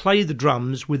they'd play the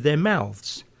drums with their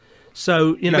mouths.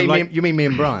 So, you mean me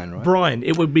and Brian, right? Brian,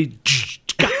 it would be...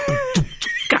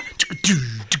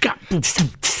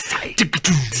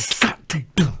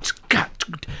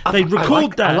 They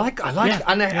record that. I like,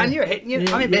 and you're hitting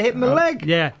it. I'm hitting my leg.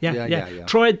 Yeah.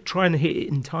 Try and hit it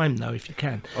in time, though, if you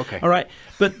can. Okay. All right.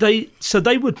 But they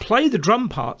would play the drum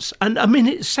parts, and I mean,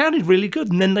 it sounded really good.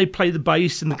 And then they play the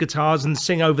bass and the guitars and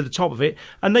sing over the top of it,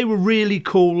 and they were really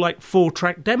cool, like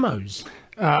 4-track demos.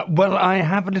 Well, I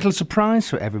have a little surprise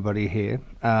for everybody here,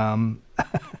 and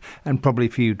probably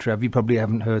for you, Trev. You probably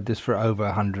haven't heard this for over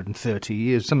 130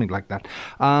 years, something like that.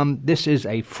 This is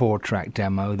a 4-track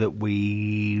demo that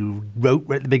we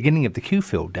wrote at the beginning of the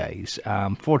Q-Phil days.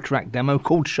 4-track demo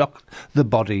called Shock the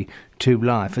Body to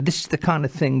Life. And this is the kind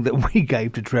of thing that we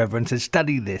gave to Trevor and said,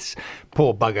 study this.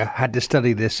 Poor bugger had to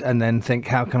study this and then think,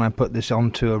 how can I put this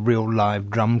onto a real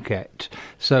live drum kit?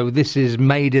 So this is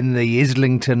made in the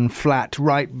Islington flat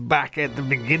right back at the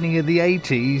beginning of the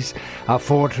 80s, a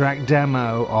 4-track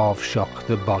demo of Shock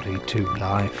the Body to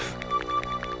Life.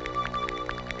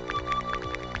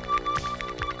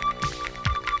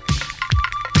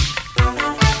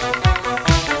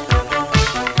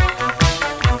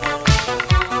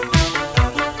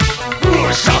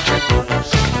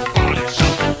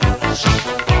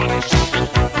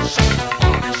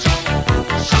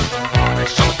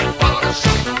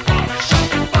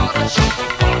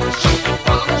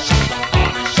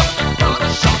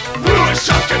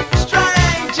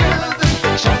 Stranger than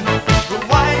fiction, the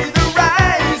way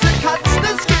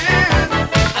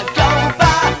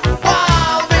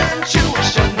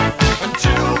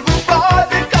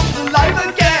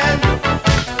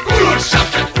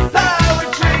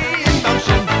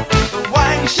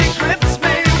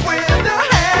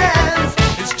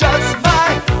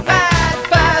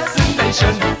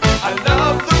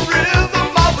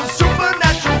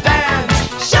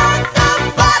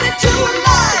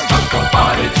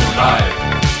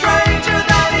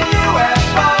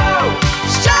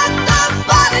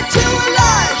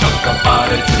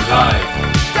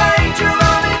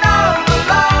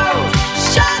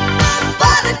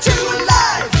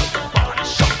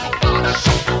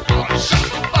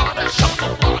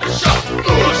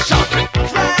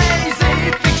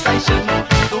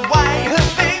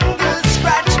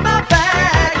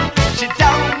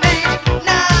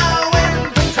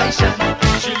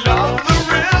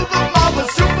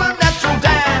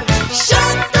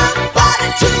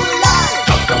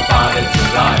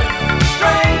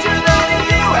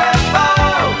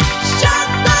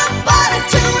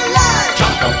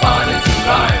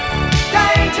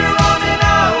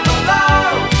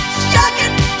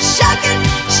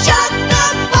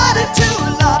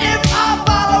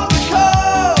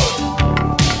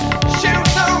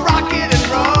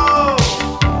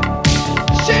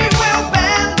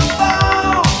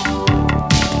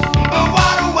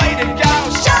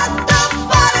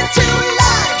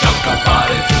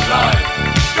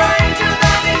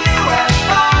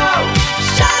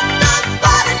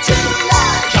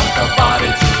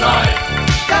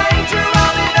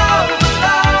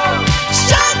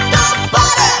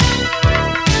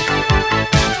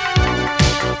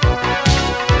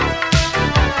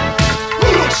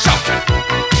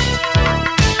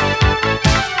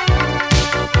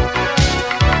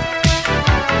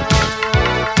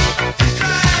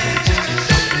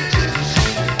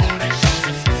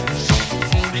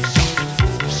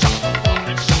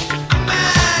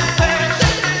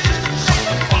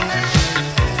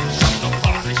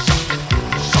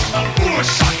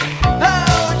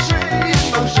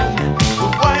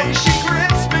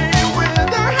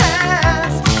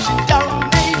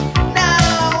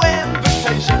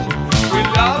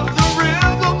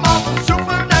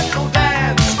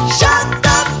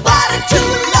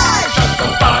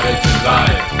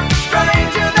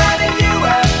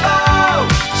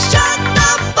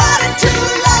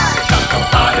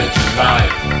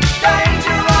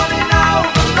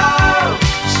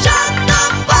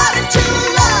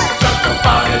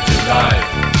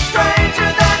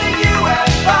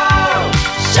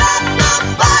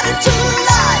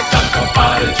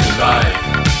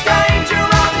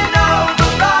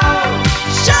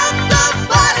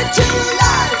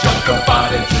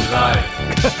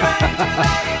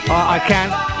I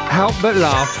can't help but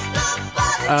laugh.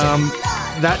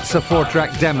 That's a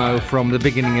 4-track demo from the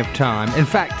beginning of time. In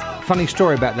fact, funny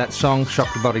story about that song,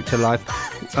 Shock the Body to Life.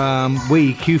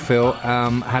 We,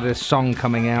 QPhil, had a song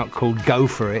coming out called Go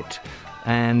For It.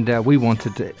 And we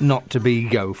wanted it not to be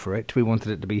Go For It. We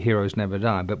wanted it to be Heroes Never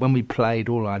Die. But when we played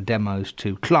all our demos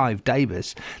to Clive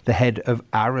Davis, the head of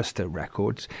Arista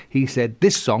Records, he said,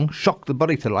 this song, Shock the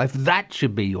Body to Life, that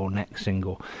should be your next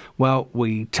single. Well,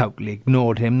 we totally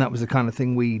ignored him. That was the kind of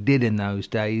thing we did in those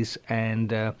days.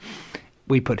 And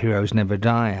we put Heroes Never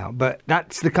Die out. But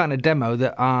that's the kind of demo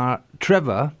that our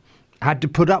Trevor had to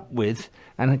put up with,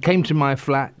 and it came to my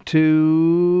flat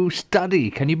to study.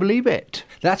 Can you believe it?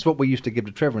 That's what we used to give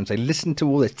to Trevor and say, listen to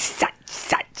all this.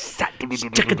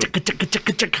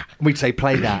 We'd say,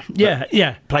 play that.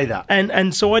 Yeah. Play that.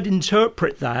 And so I'd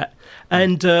interpret that.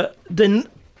 And then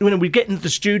we'd get into the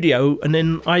studio, and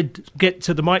then I'd get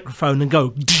to the microphone and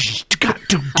go...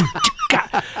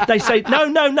 They say,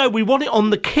 no, we want it on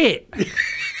the kit.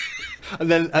 And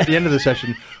then at the end of the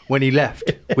session, when he left,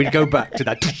 we'd go back to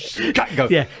that. Go.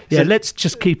 Yeah. Let's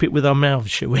just keep it with our mouths,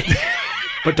 shall we?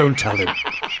 But don't tell him.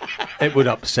 It would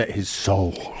upset his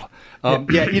soul. I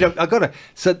gotta.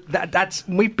 So that's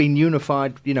we've been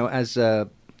unified, as a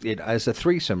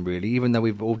threesome, really. Even though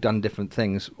we've all done different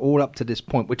things, all up to this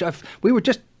point. We were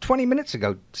just 20 minutes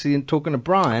ago talking to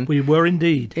Brian. We were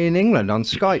indeed in England on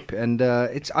Skype, and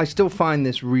I still find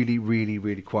this really, really,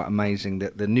 really quite amazing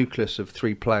that the nucleus of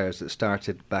 3 players that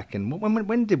started back in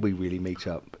when did we really meet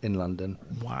up in London?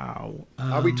 Wow.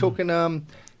 Are we talking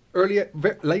late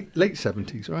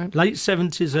 70s, right? Late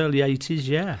 70s, early 80s,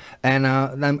 yeah.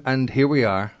 And here we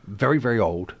are, very, very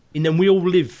old. And then we all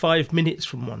live 5 minutes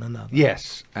from one another.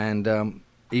 Yes, and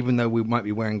even though we might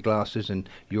be wearing glasses and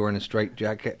you're in a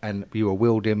straitjacket and you were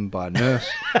wheeled in by a nurse.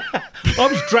 I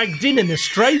was dragged in a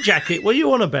straitjacket. What are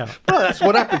you on about? Well, that's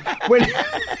what happened.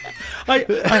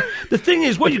 The thing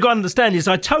is, what you got to understand is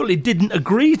I totally didn't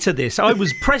agree to this. I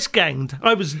was press ganged.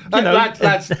 I was,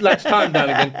 Let's time down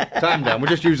again. Time down. We'll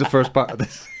just use the first part of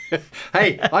this.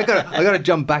 Hey, I gotta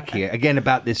jump back here again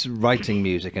about this writing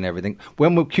music and everything.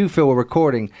 When QPhil were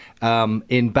recording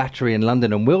in Battery in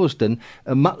London and Willesden,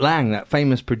 Mutt Lange, that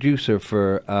famous producer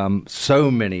for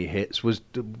so many hits, was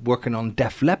working on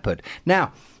Def Leppard.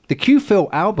 Now, the QPhil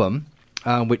album,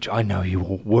 which I know you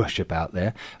all worship out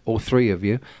there, all 3 of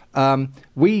you,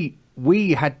 we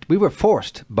were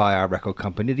forced by our record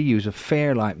company to use a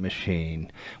Fairlight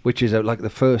machine, which is like the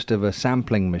first of a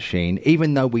sampling machine.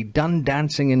 Even though we'd done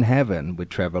Dancing in Heaven with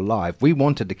Trevor live, we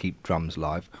wanted to keep drums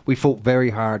live. We fought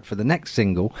very hard for the next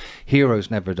single,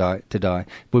 Heroes Never Die.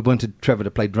 We wanted Trevor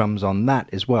to play drums on that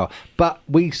as well. But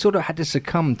we sort of had to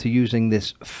succumb to using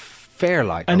this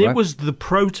Fairlight. And it was the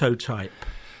prototype.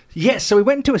 Yes, so we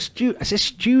went to a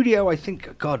studio, I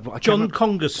think, John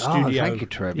Conger's studio. Oh, thank you,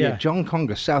 Trevor. Yeah, John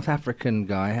Conger, South African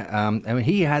guy.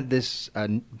 He had this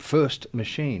first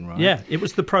machine, right? Yeah, it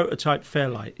was the prototype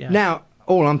Fairlight, yeah. Now,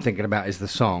 all I'm thinking about is the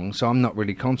song, so I'm not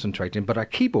really concentrating, but our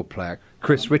keyboard player,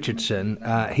 Chris Richardson,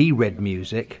 he read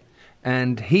music,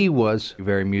 and he was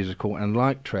very musical, and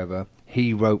like Trevor,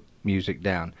 he wrote music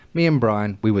down. Me and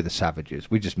Brian, we were the savages.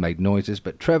 We just made noises,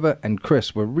 but Trevor and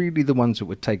Chris were really the ones that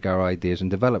would take our ideas and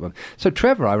develop them. So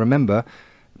Trevor, I remember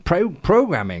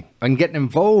programming and getting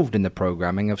involved in the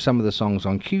programming of some of the songs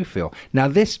on QPhil. Now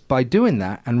this, by doing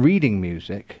that and reading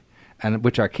music, and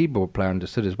which our keyboard player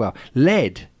understood as well,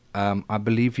 led, I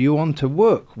believe, you on to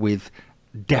work with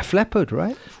Def Leppard,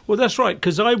 right? Well, that's right,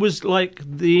 because I was like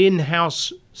the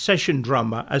in-house session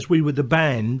drummer as we were the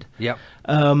band. Yep.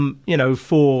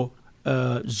 For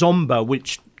Zomba,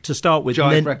 which to start with,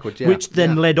 Jive Records, yeah. Which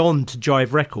then led on to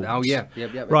Jive Records. Oh yeah.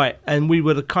 Right, and we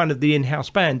were the in-house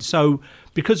band. So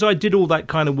because I did all that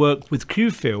kind of work with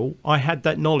QPhil, I had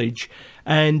that knowledge,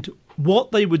 and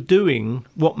what they were doing,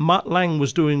 what Mutt Lange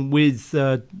was doing with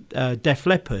Def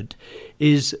Leppard,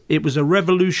 is it was a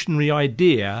revolutionary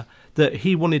idea that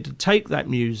he wanted to take that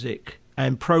music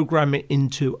and program it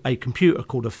into a computer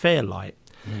called a Fairlight.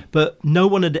 But no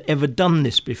one had ever done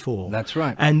this before. That's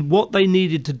right. And what they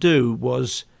needed to do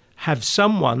was have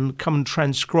someone come and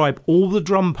transcribe all the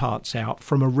drum parts out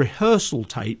from a rehearsal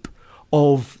tape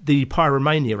of the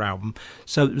Pyromania album.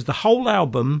 So it was the whole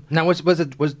album. Now, was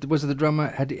the drummer,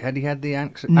 had he had the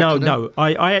accident? No.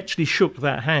 I actually shook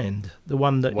that hand. The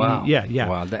one that... Wow. Yeah.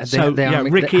 Wow.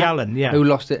 Ricky Allen, yeah. Who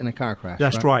lost it in a car crash.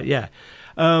 That's right, yeah.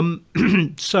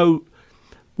 So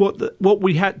What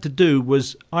we had to do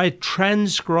was I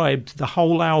transcribed the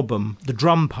whole album, the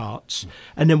drum parts,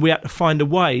 and then we had to find a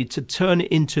way to turn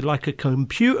it into like a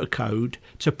computer code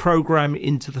to program it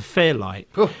into the Fairlight.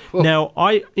 Now,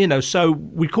 so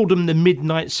we called them the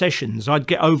midnight sessions. I'd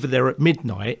get over there at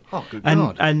midnight. Oh, good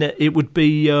God. And it would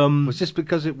be... was this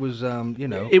because it was,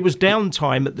 It was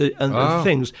downtime at the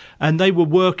things, and they were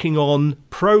working on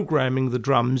programming the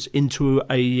drums into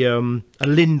a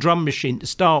Linn drum machine to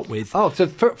start with. Oh, so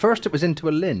first it was into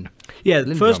a Linn. Yeah,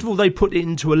 Linn first drum. of all they put it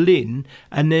into a Linn,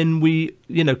 and then we,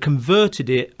 converted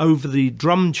it over the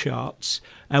drum charts,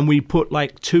 and we put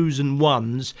like 2s and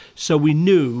 1s, so we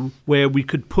knew where we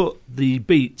could put the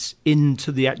beats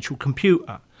into the actual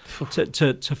computer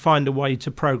to find a way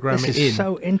to program it in. This is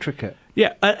so intricate.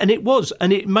 Yeah, and it was,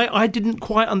 and I didn't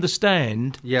quite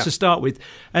understand to start with,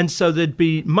 and so there'd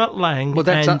be Mutt Lange. Well,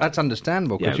 that's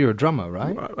understandable because you're a drummer,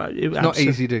 right? Right, it's not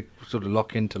easy to sort of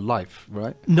lock into life,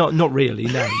 right? Not really.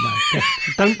 No.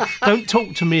 Don't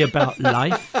talk to me about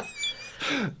life.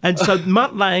 And so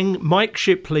Mutt Lange, Mike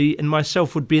Shipley, and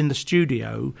myself would be in the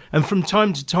studio, and from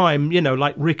time to time,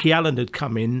 like Ricky Allen had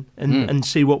come in and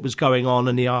see what was going on,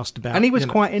 and he asked about. And he was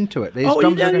quite into it.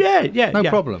 Yeah, no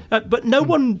problem. But no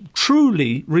one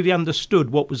truly really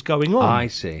understood what was going on. I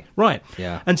see. Right.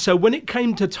 Yeah. And so when it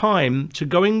came to time to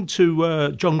going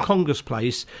to John Conger's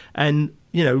place and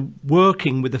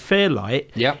working with the Fairlight,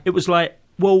 it was like,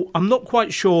 well, I'm not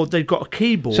quite sure they've got a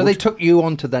keyboard. So they took you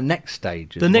on to the next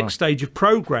stage. Next stage of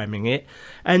programming it.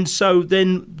 And so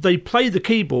then they play the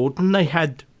keyboard, and they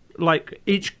had, like,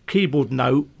 each keyboard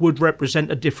note would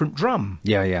represent a different drum.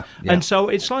 Yeah. And so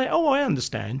it's like, oh, I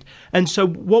understand. And so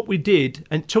what we did,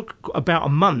 and it took about a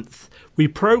month, we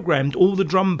programmed all the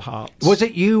drum parts. Was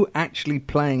it you actually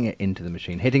playing it into the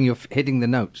machine, hitting the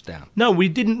notes down? No, we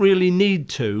didn't really need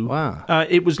to. Wow.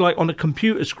 It was like on a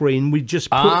computer screen. We just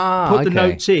put the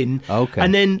notes in. Okay.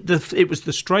 And then it was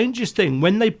the strangest thing.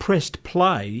 When they pressed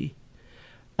play,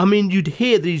 I mean, you'd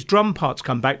hear these drum parts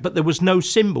come back, but there was no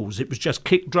cymbals. It was just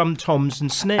kick, drum, toms,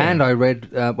 and snare. And I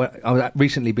read, I've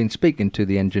recently been speaking to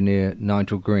the engineer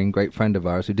Nigel Green, great friend of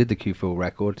ours, who did the Q-Phil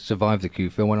record, survived the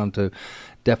Q-Phil, went on to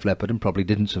Def Leppard and probably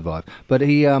didn't survive. But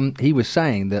he was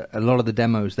saying that a lot of the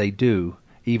demos they do,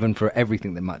 even for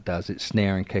everything that Mutt does, it's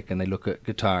snare and kick, and they look at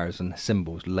guitars and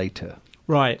cymbals later.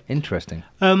 Right. Interesting.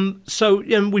 So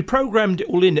we programmed it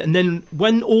all in, and then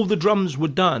when all the drums were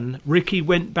done, Ricky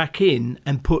went back in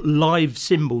and put live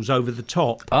cymbals over the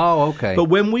top. Oh, okay. But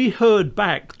when we heard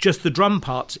back just the drum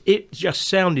parts, it just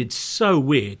sounded so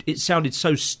weird. It sounded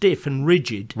so stiff and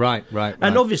rigid. Right.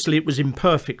 And obviously it was in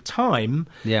perfect time.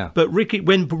 Yeah. But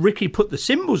when Ricky put the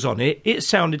cymbals on it, it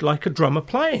sounded like a drummer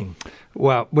playing.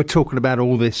 Well, we're talking about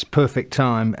all this perfect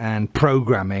time and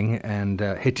programming and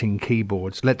hitting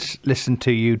keyboards. Let's listen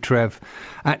to you, Trev,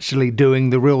 actually doing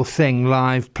the real thing,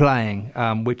 live playing,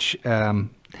 which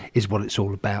is what it's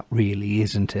all about, really,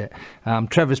 isn't it?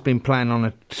 Trevor's been playing on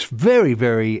a very,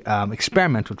 very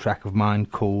experimental track of mine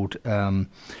called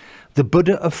The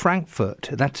Buddha of Frankfurt.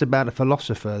 That's about a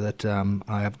philosopher that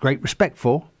I have great respect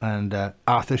for, and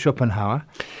Arthur Schopenhauer.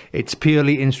 It's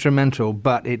purely instrumental,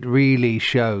 but it really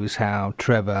shows how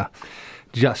Trevor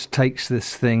just takes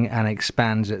this thing and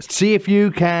expands it. See if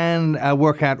you can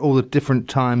work out all the different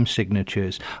time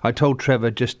signatures. I told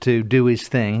Trevor just to do his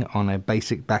thing on a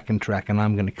basic backing track, and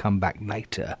I'm going to come back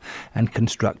later and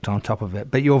construct on top of it.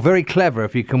 But you're very clever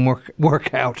if you can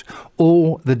work out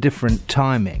all the different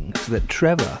timings that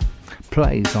Trevor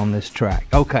plays on this track.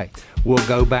 Okay, we'll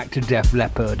go back to Def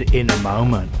Leppard in a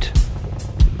moment.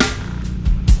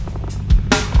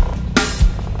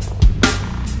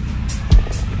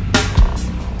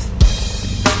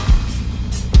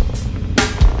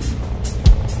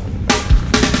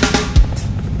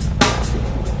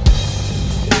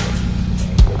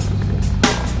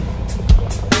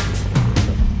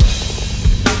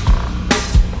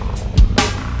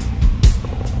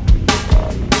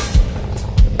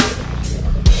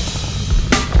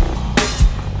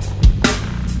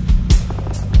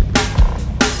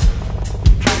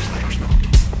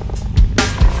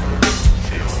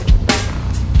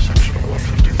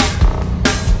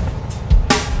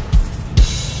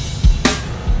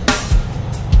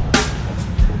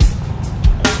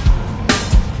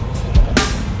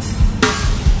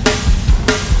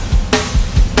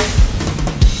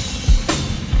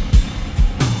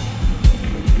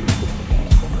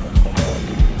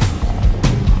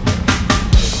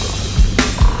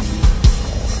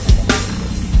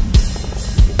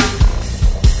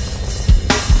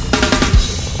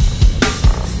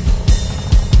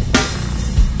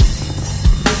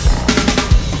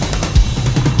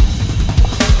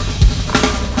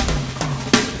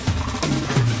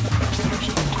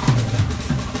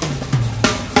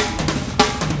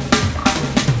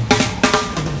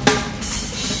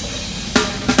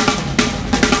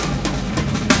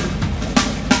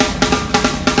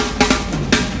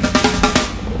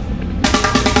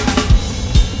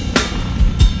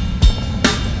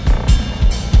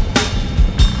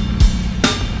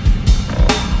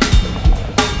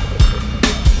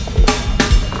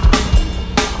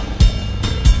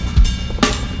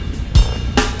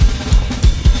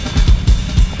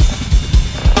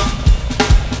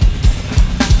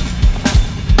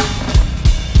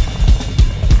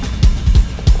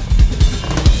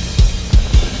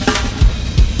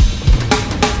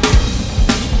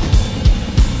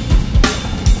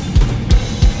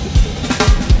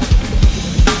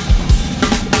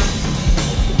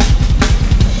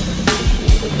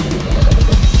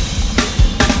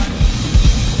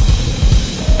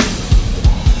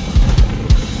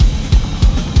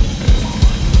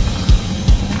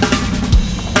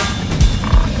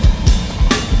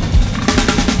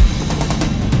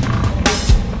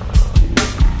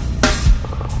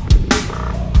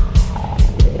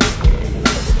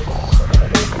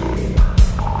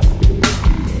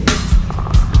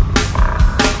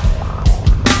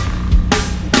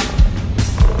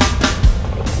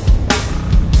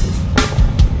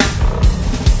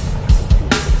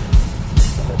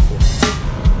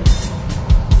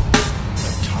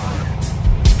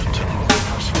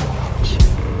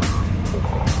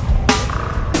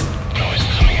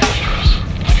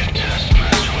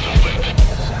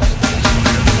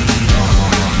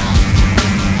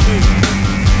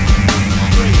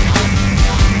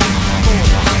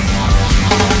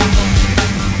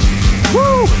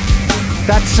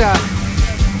 That's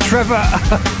Trevor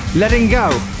letting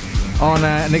go on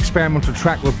an experimental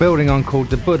track we're building on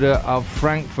called The Buddha of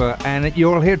Frankfurt, and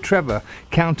you'll hear Trevor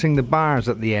counting the bars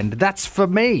at the end. That's for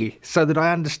me, so that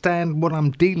I understand what I'm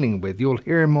dealing with. You'll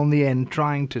hear him on the end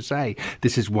trying to say,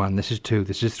 this is 1, this is 2,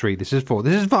 this is 3, this is 4,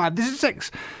 this is 5, this is 6.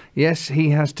 Yes,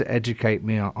 he has to educate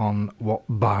me on what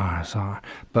bars are.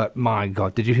 But my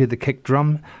God, did you hear the kick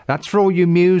drum? That's for all you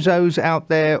musos out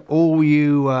there, all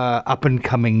you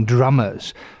up-and-coming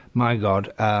drummers. My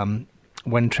God,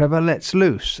 when Trevor lets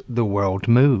loose, the world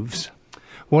moves.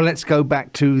 Well, let's go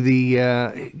back to the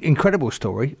incredible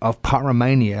story of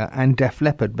Pyromania and Def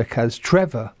Leppard, because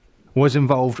Trevor was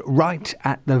involved right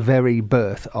at the very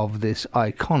birth of this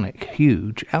iconic,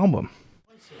 huge album.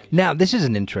 Now, this is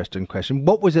an interesting question.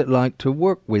 What was it like to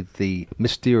work with the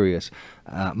mysterious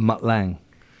Mutt Lange?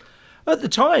 At the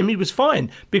time, he was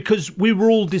fine, because we were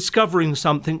all discovering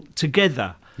something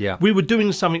together. Yeah. We were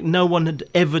doing something no one had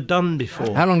ever done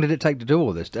before. How long did it take to do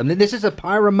all this? I mean, this is a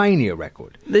Pyromania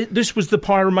record. This was the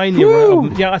Pyromania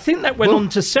album. Yeah, I think that went on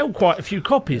to sell quite a few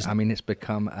copies. I mean, it's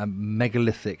become a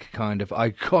megalithic kind of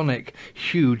iconic,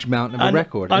 huge mountain of a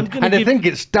record. I think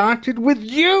it started with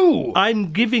you.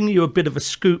 I'm giving you a bit of a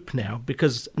scoop now,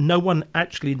 because no one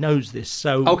actually knows this.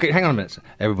 So okay, hang on a minute.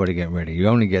 Everybody get ready. You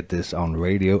only get this on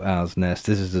Radio OwlsNest.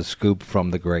 This is a scoop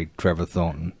from the great Trevor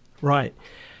Thornton. Right.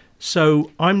 So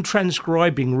I'm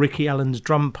transcribing Ricky Allen's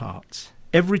drum parts.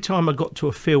 Every time I got to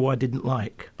a feel I didn't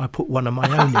like, I put one of my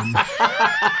own in.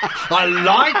 I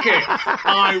like it.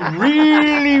 I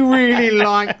really, really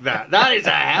like that. That is a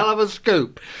hell of a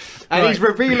scoop. And he's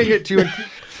revealing it to you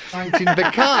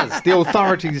because the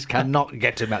authorities cannot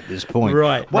get him at this point.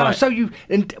 Right. Well, right. so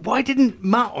why didn't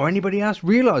Mutt or anybody else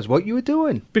realise what you were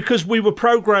doing? Because we were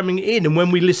programming it in, and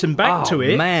when we listened back to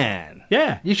it... man.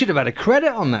 Yeah. You should have had a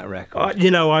credit on that record.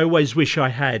 I always wish I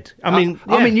had. I mean,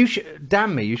 you should.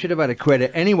 Damn me, you should have had a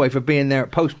credit anyway for being there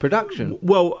at post-production.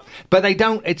 Well, but they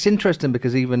don't. It's interesting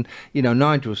because even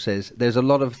Nigel says there's a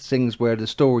lot of things where the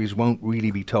stories won't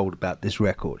really be told about this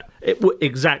record.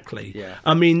 Exactly. Yeah.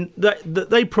 I mean,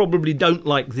 they probably don't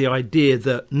like the idea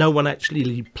that no one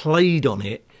actually played on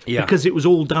it. Yeah. Because it was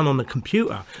all done on a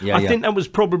computer. Yeah, I think that was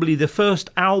probably the first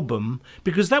album,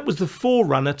 because that was the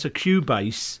forerunner to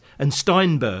Cubase and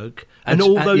Steinberg and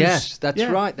all those. Yes, that's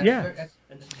right.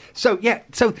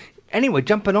 So anyway,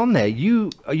 jumping on there, you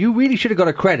really should have got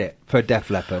a credit for Def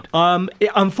Leppard.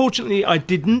 Unfortunately, I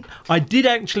didn't. I did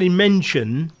actually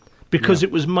mention, because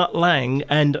it was Mutt Lange,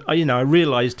 and I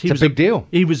realised he was a big deal.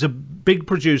 He was a big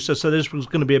producer, so this was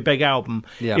going to be a big album.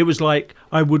 Yeah. It was like,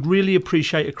 I would really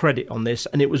appreciate a credit on this,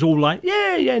 and it was all like,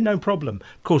 yeah, no problem.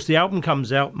 Of course, the album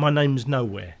comes out, my name's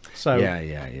nowhere. So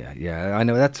yeah. I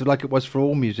know that's like it was for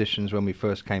all musicians when we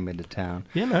first came into town.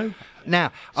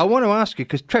 Now, I want to ask you,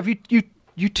 because Trev,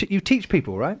 you teach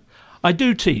people, right? I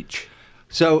do teach.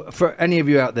 So, for any of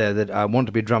you out there that want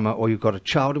to be a drummer, or you've got a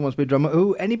child who wants to be a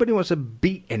drummer, anybody wants to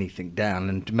beat anything down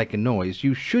and to make a noise,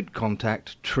 you should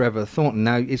contact Trevor Thornton.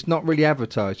 Now, it's not really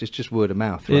advertised; it's just word of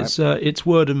mouth, right? It's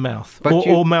word of mouth,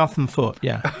 or mouth and foot,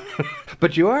 yeah.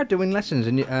 But you are doing lessons,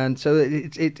 and so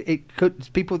it could,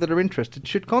 people that are interested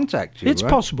should contact you. It's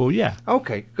possible, yeah.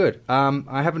 Okay, good.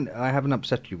 I haven't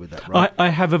upset you with that, right? I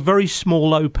have a very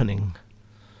small opening.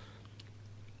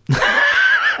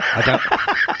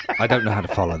 I don't know how to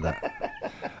follow that.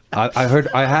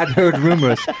 I had heard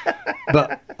rumours,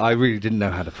 but I really didn't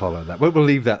know how to follow that. We'll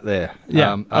leave that there.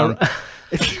 Yeah.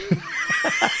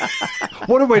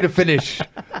 What a way to finish.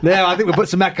 Yeah, I think we'll put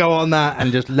some echo on that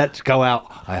and just let's go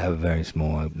out. I have a very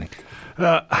small opening.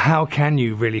 How can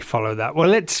you really follow that? Well,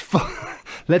 let's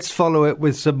follow it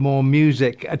with some more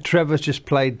music. Trevor's just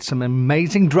played some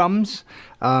amazing drums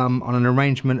on an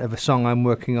arrangement of a song I'm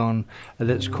working on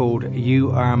that's called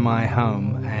You Are My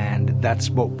Home, and that's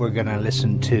what we're going to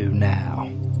listen to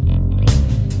now.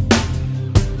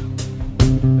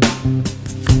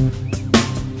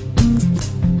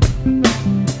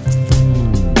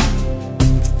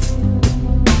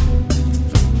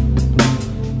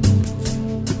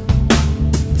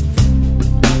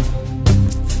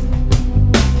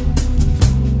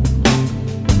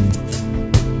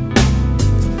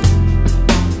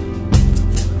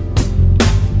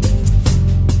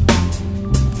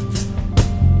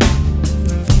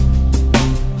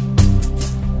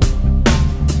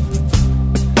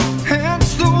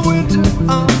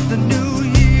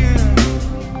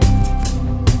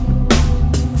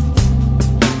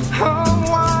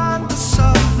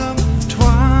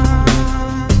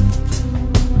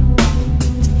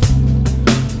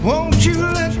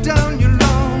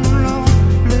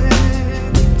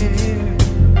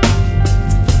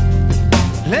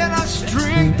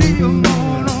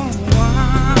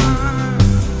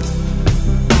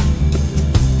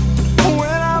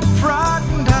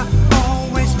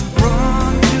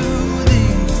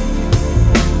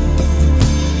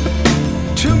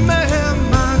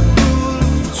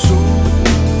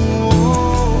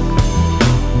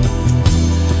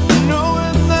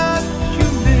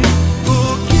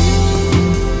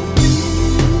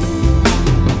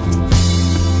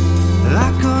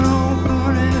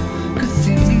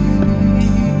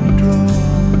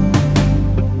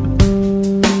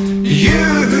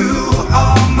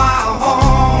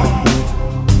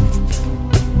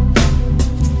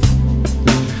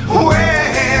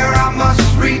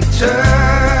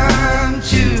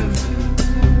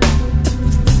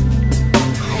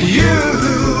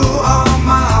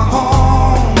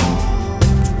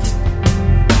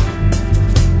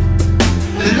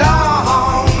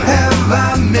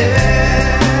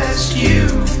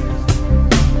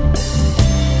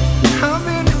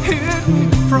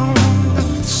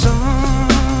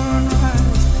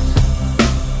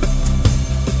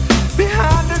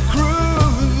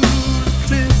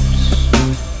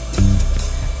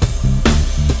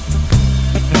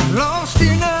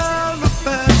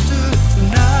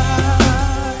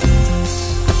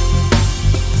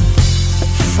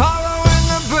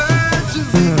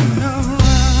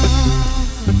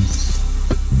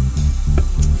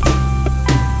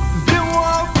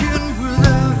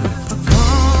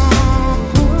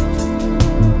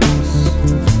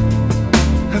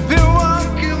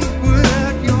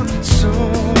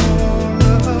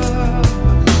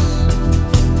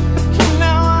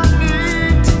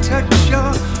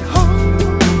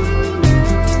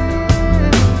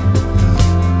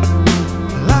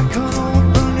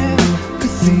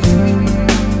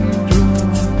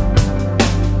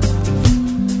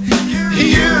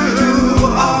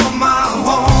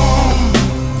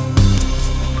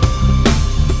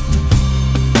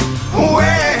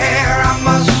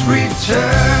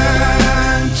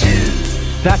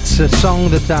 That's a song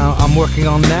that I'm working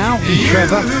on now.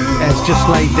 Trevor has just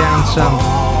laid down some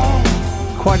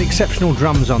quite exceptional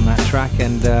drums on that track,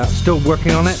 and still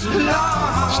working on it,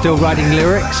 still writing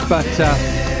lyrics, but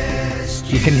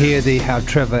you can hear how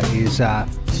Trevor is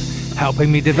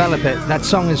helping me develop it. That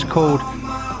song is called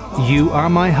You Are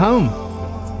My Home.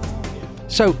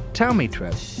 So tell me,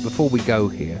 Trev, before we go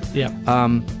here,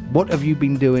 what have you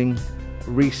been doing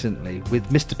recently with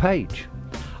Mr. Page?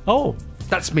 Oh,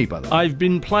 that's me, by the way. I've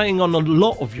been playing on a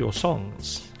lot of your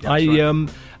songs. That's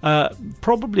right.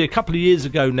 Probably a couple of years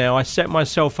ago now, I set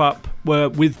myself up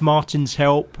with Martin's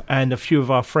help and a few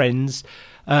of our friends,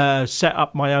 set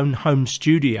up my own home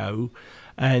studio.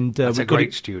 And that's a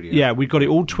great studio. Yeah, we got it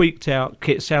all tweaked out.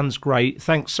 Kit sounds great.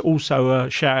 Thanks also a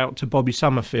shout out to Bobby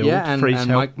Summerfield for his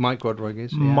help. Mike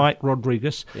Rodriguez. Mike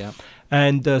Rodriguez. Yeah.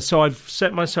 And so I've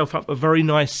set myself up a very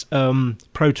nice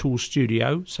Pro Tools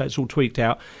studio, so it's all tweaked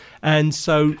out. And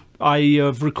so I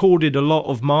have recorded a lot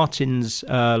of Martin's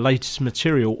latest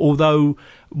material, although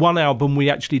one album we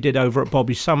actually did over at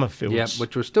Bobby Summerfield's. Yeah,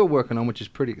 which we're still working on, which is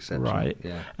pretty exceptional. Right.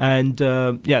 Yeah. And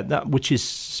that which is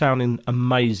sounding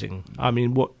amazing. I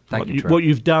mean, what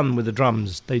you've done with the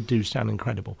drums, they do sound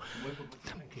incredible.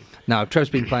 Now, Trev's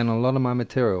been playing on a lot of my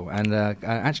material, and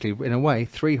actually, in a way,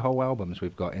 3 whole albums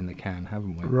we've got in the can,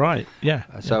 haven't we? Right, yeah.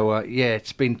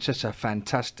 It's been just a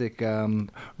fantastic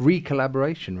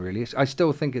re-collaboration, really. I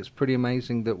still think it's pretty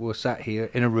amazing that we're sat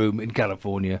here in a room in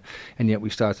California, and yet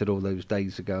we started all those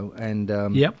days ago, and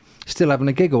still having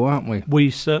a giggle, aren't we?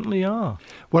 We certainly are.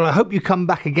 Well, I hope you come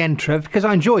back again, Trev, because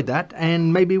I enjoyed that,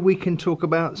 and maybe we can talk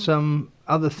about some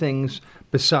other things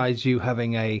besides you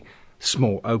having a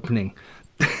small opening.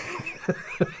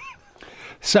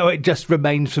 So it just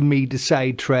remains for me to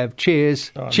say, Trev,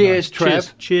 cheers. Oh, cheers, nice.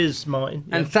 Trev. Cheers, Martin.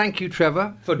 And thank you,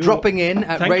 Trevor, for dropping in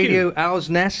at Radio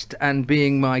OwlsNest and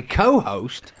being my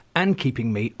co-host and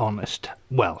keeping me honest.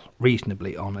 Well,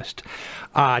 reasonably honest.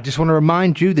 I just want to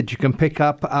remind you that you can pick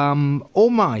up all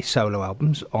my solo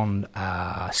albums on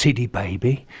CD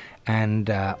Baby and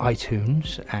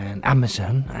iTunes and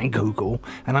Amazon and Google,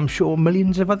 and I'm sure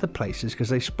millions of other places, because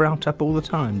they sprout up all the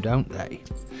time, don't they?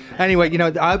 Anyway,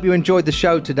 I hope you enjoyed the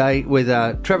show today with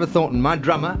Trevor Thornton, my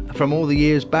drummer from all the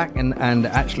years back and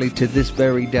actually to this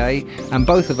very day, and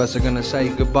both of us are going to say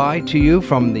goodbye to you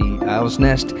from the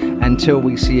OwlsNest until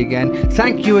we see again.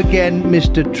 Thank you again,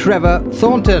 Mr. Trevor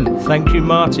Thornton. Thank you,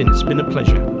 Martin. It's been a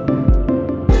pleasure.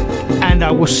 And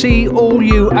I will see all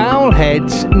you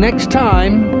OwlHeads next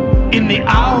time in the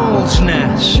Owl's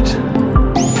Nest.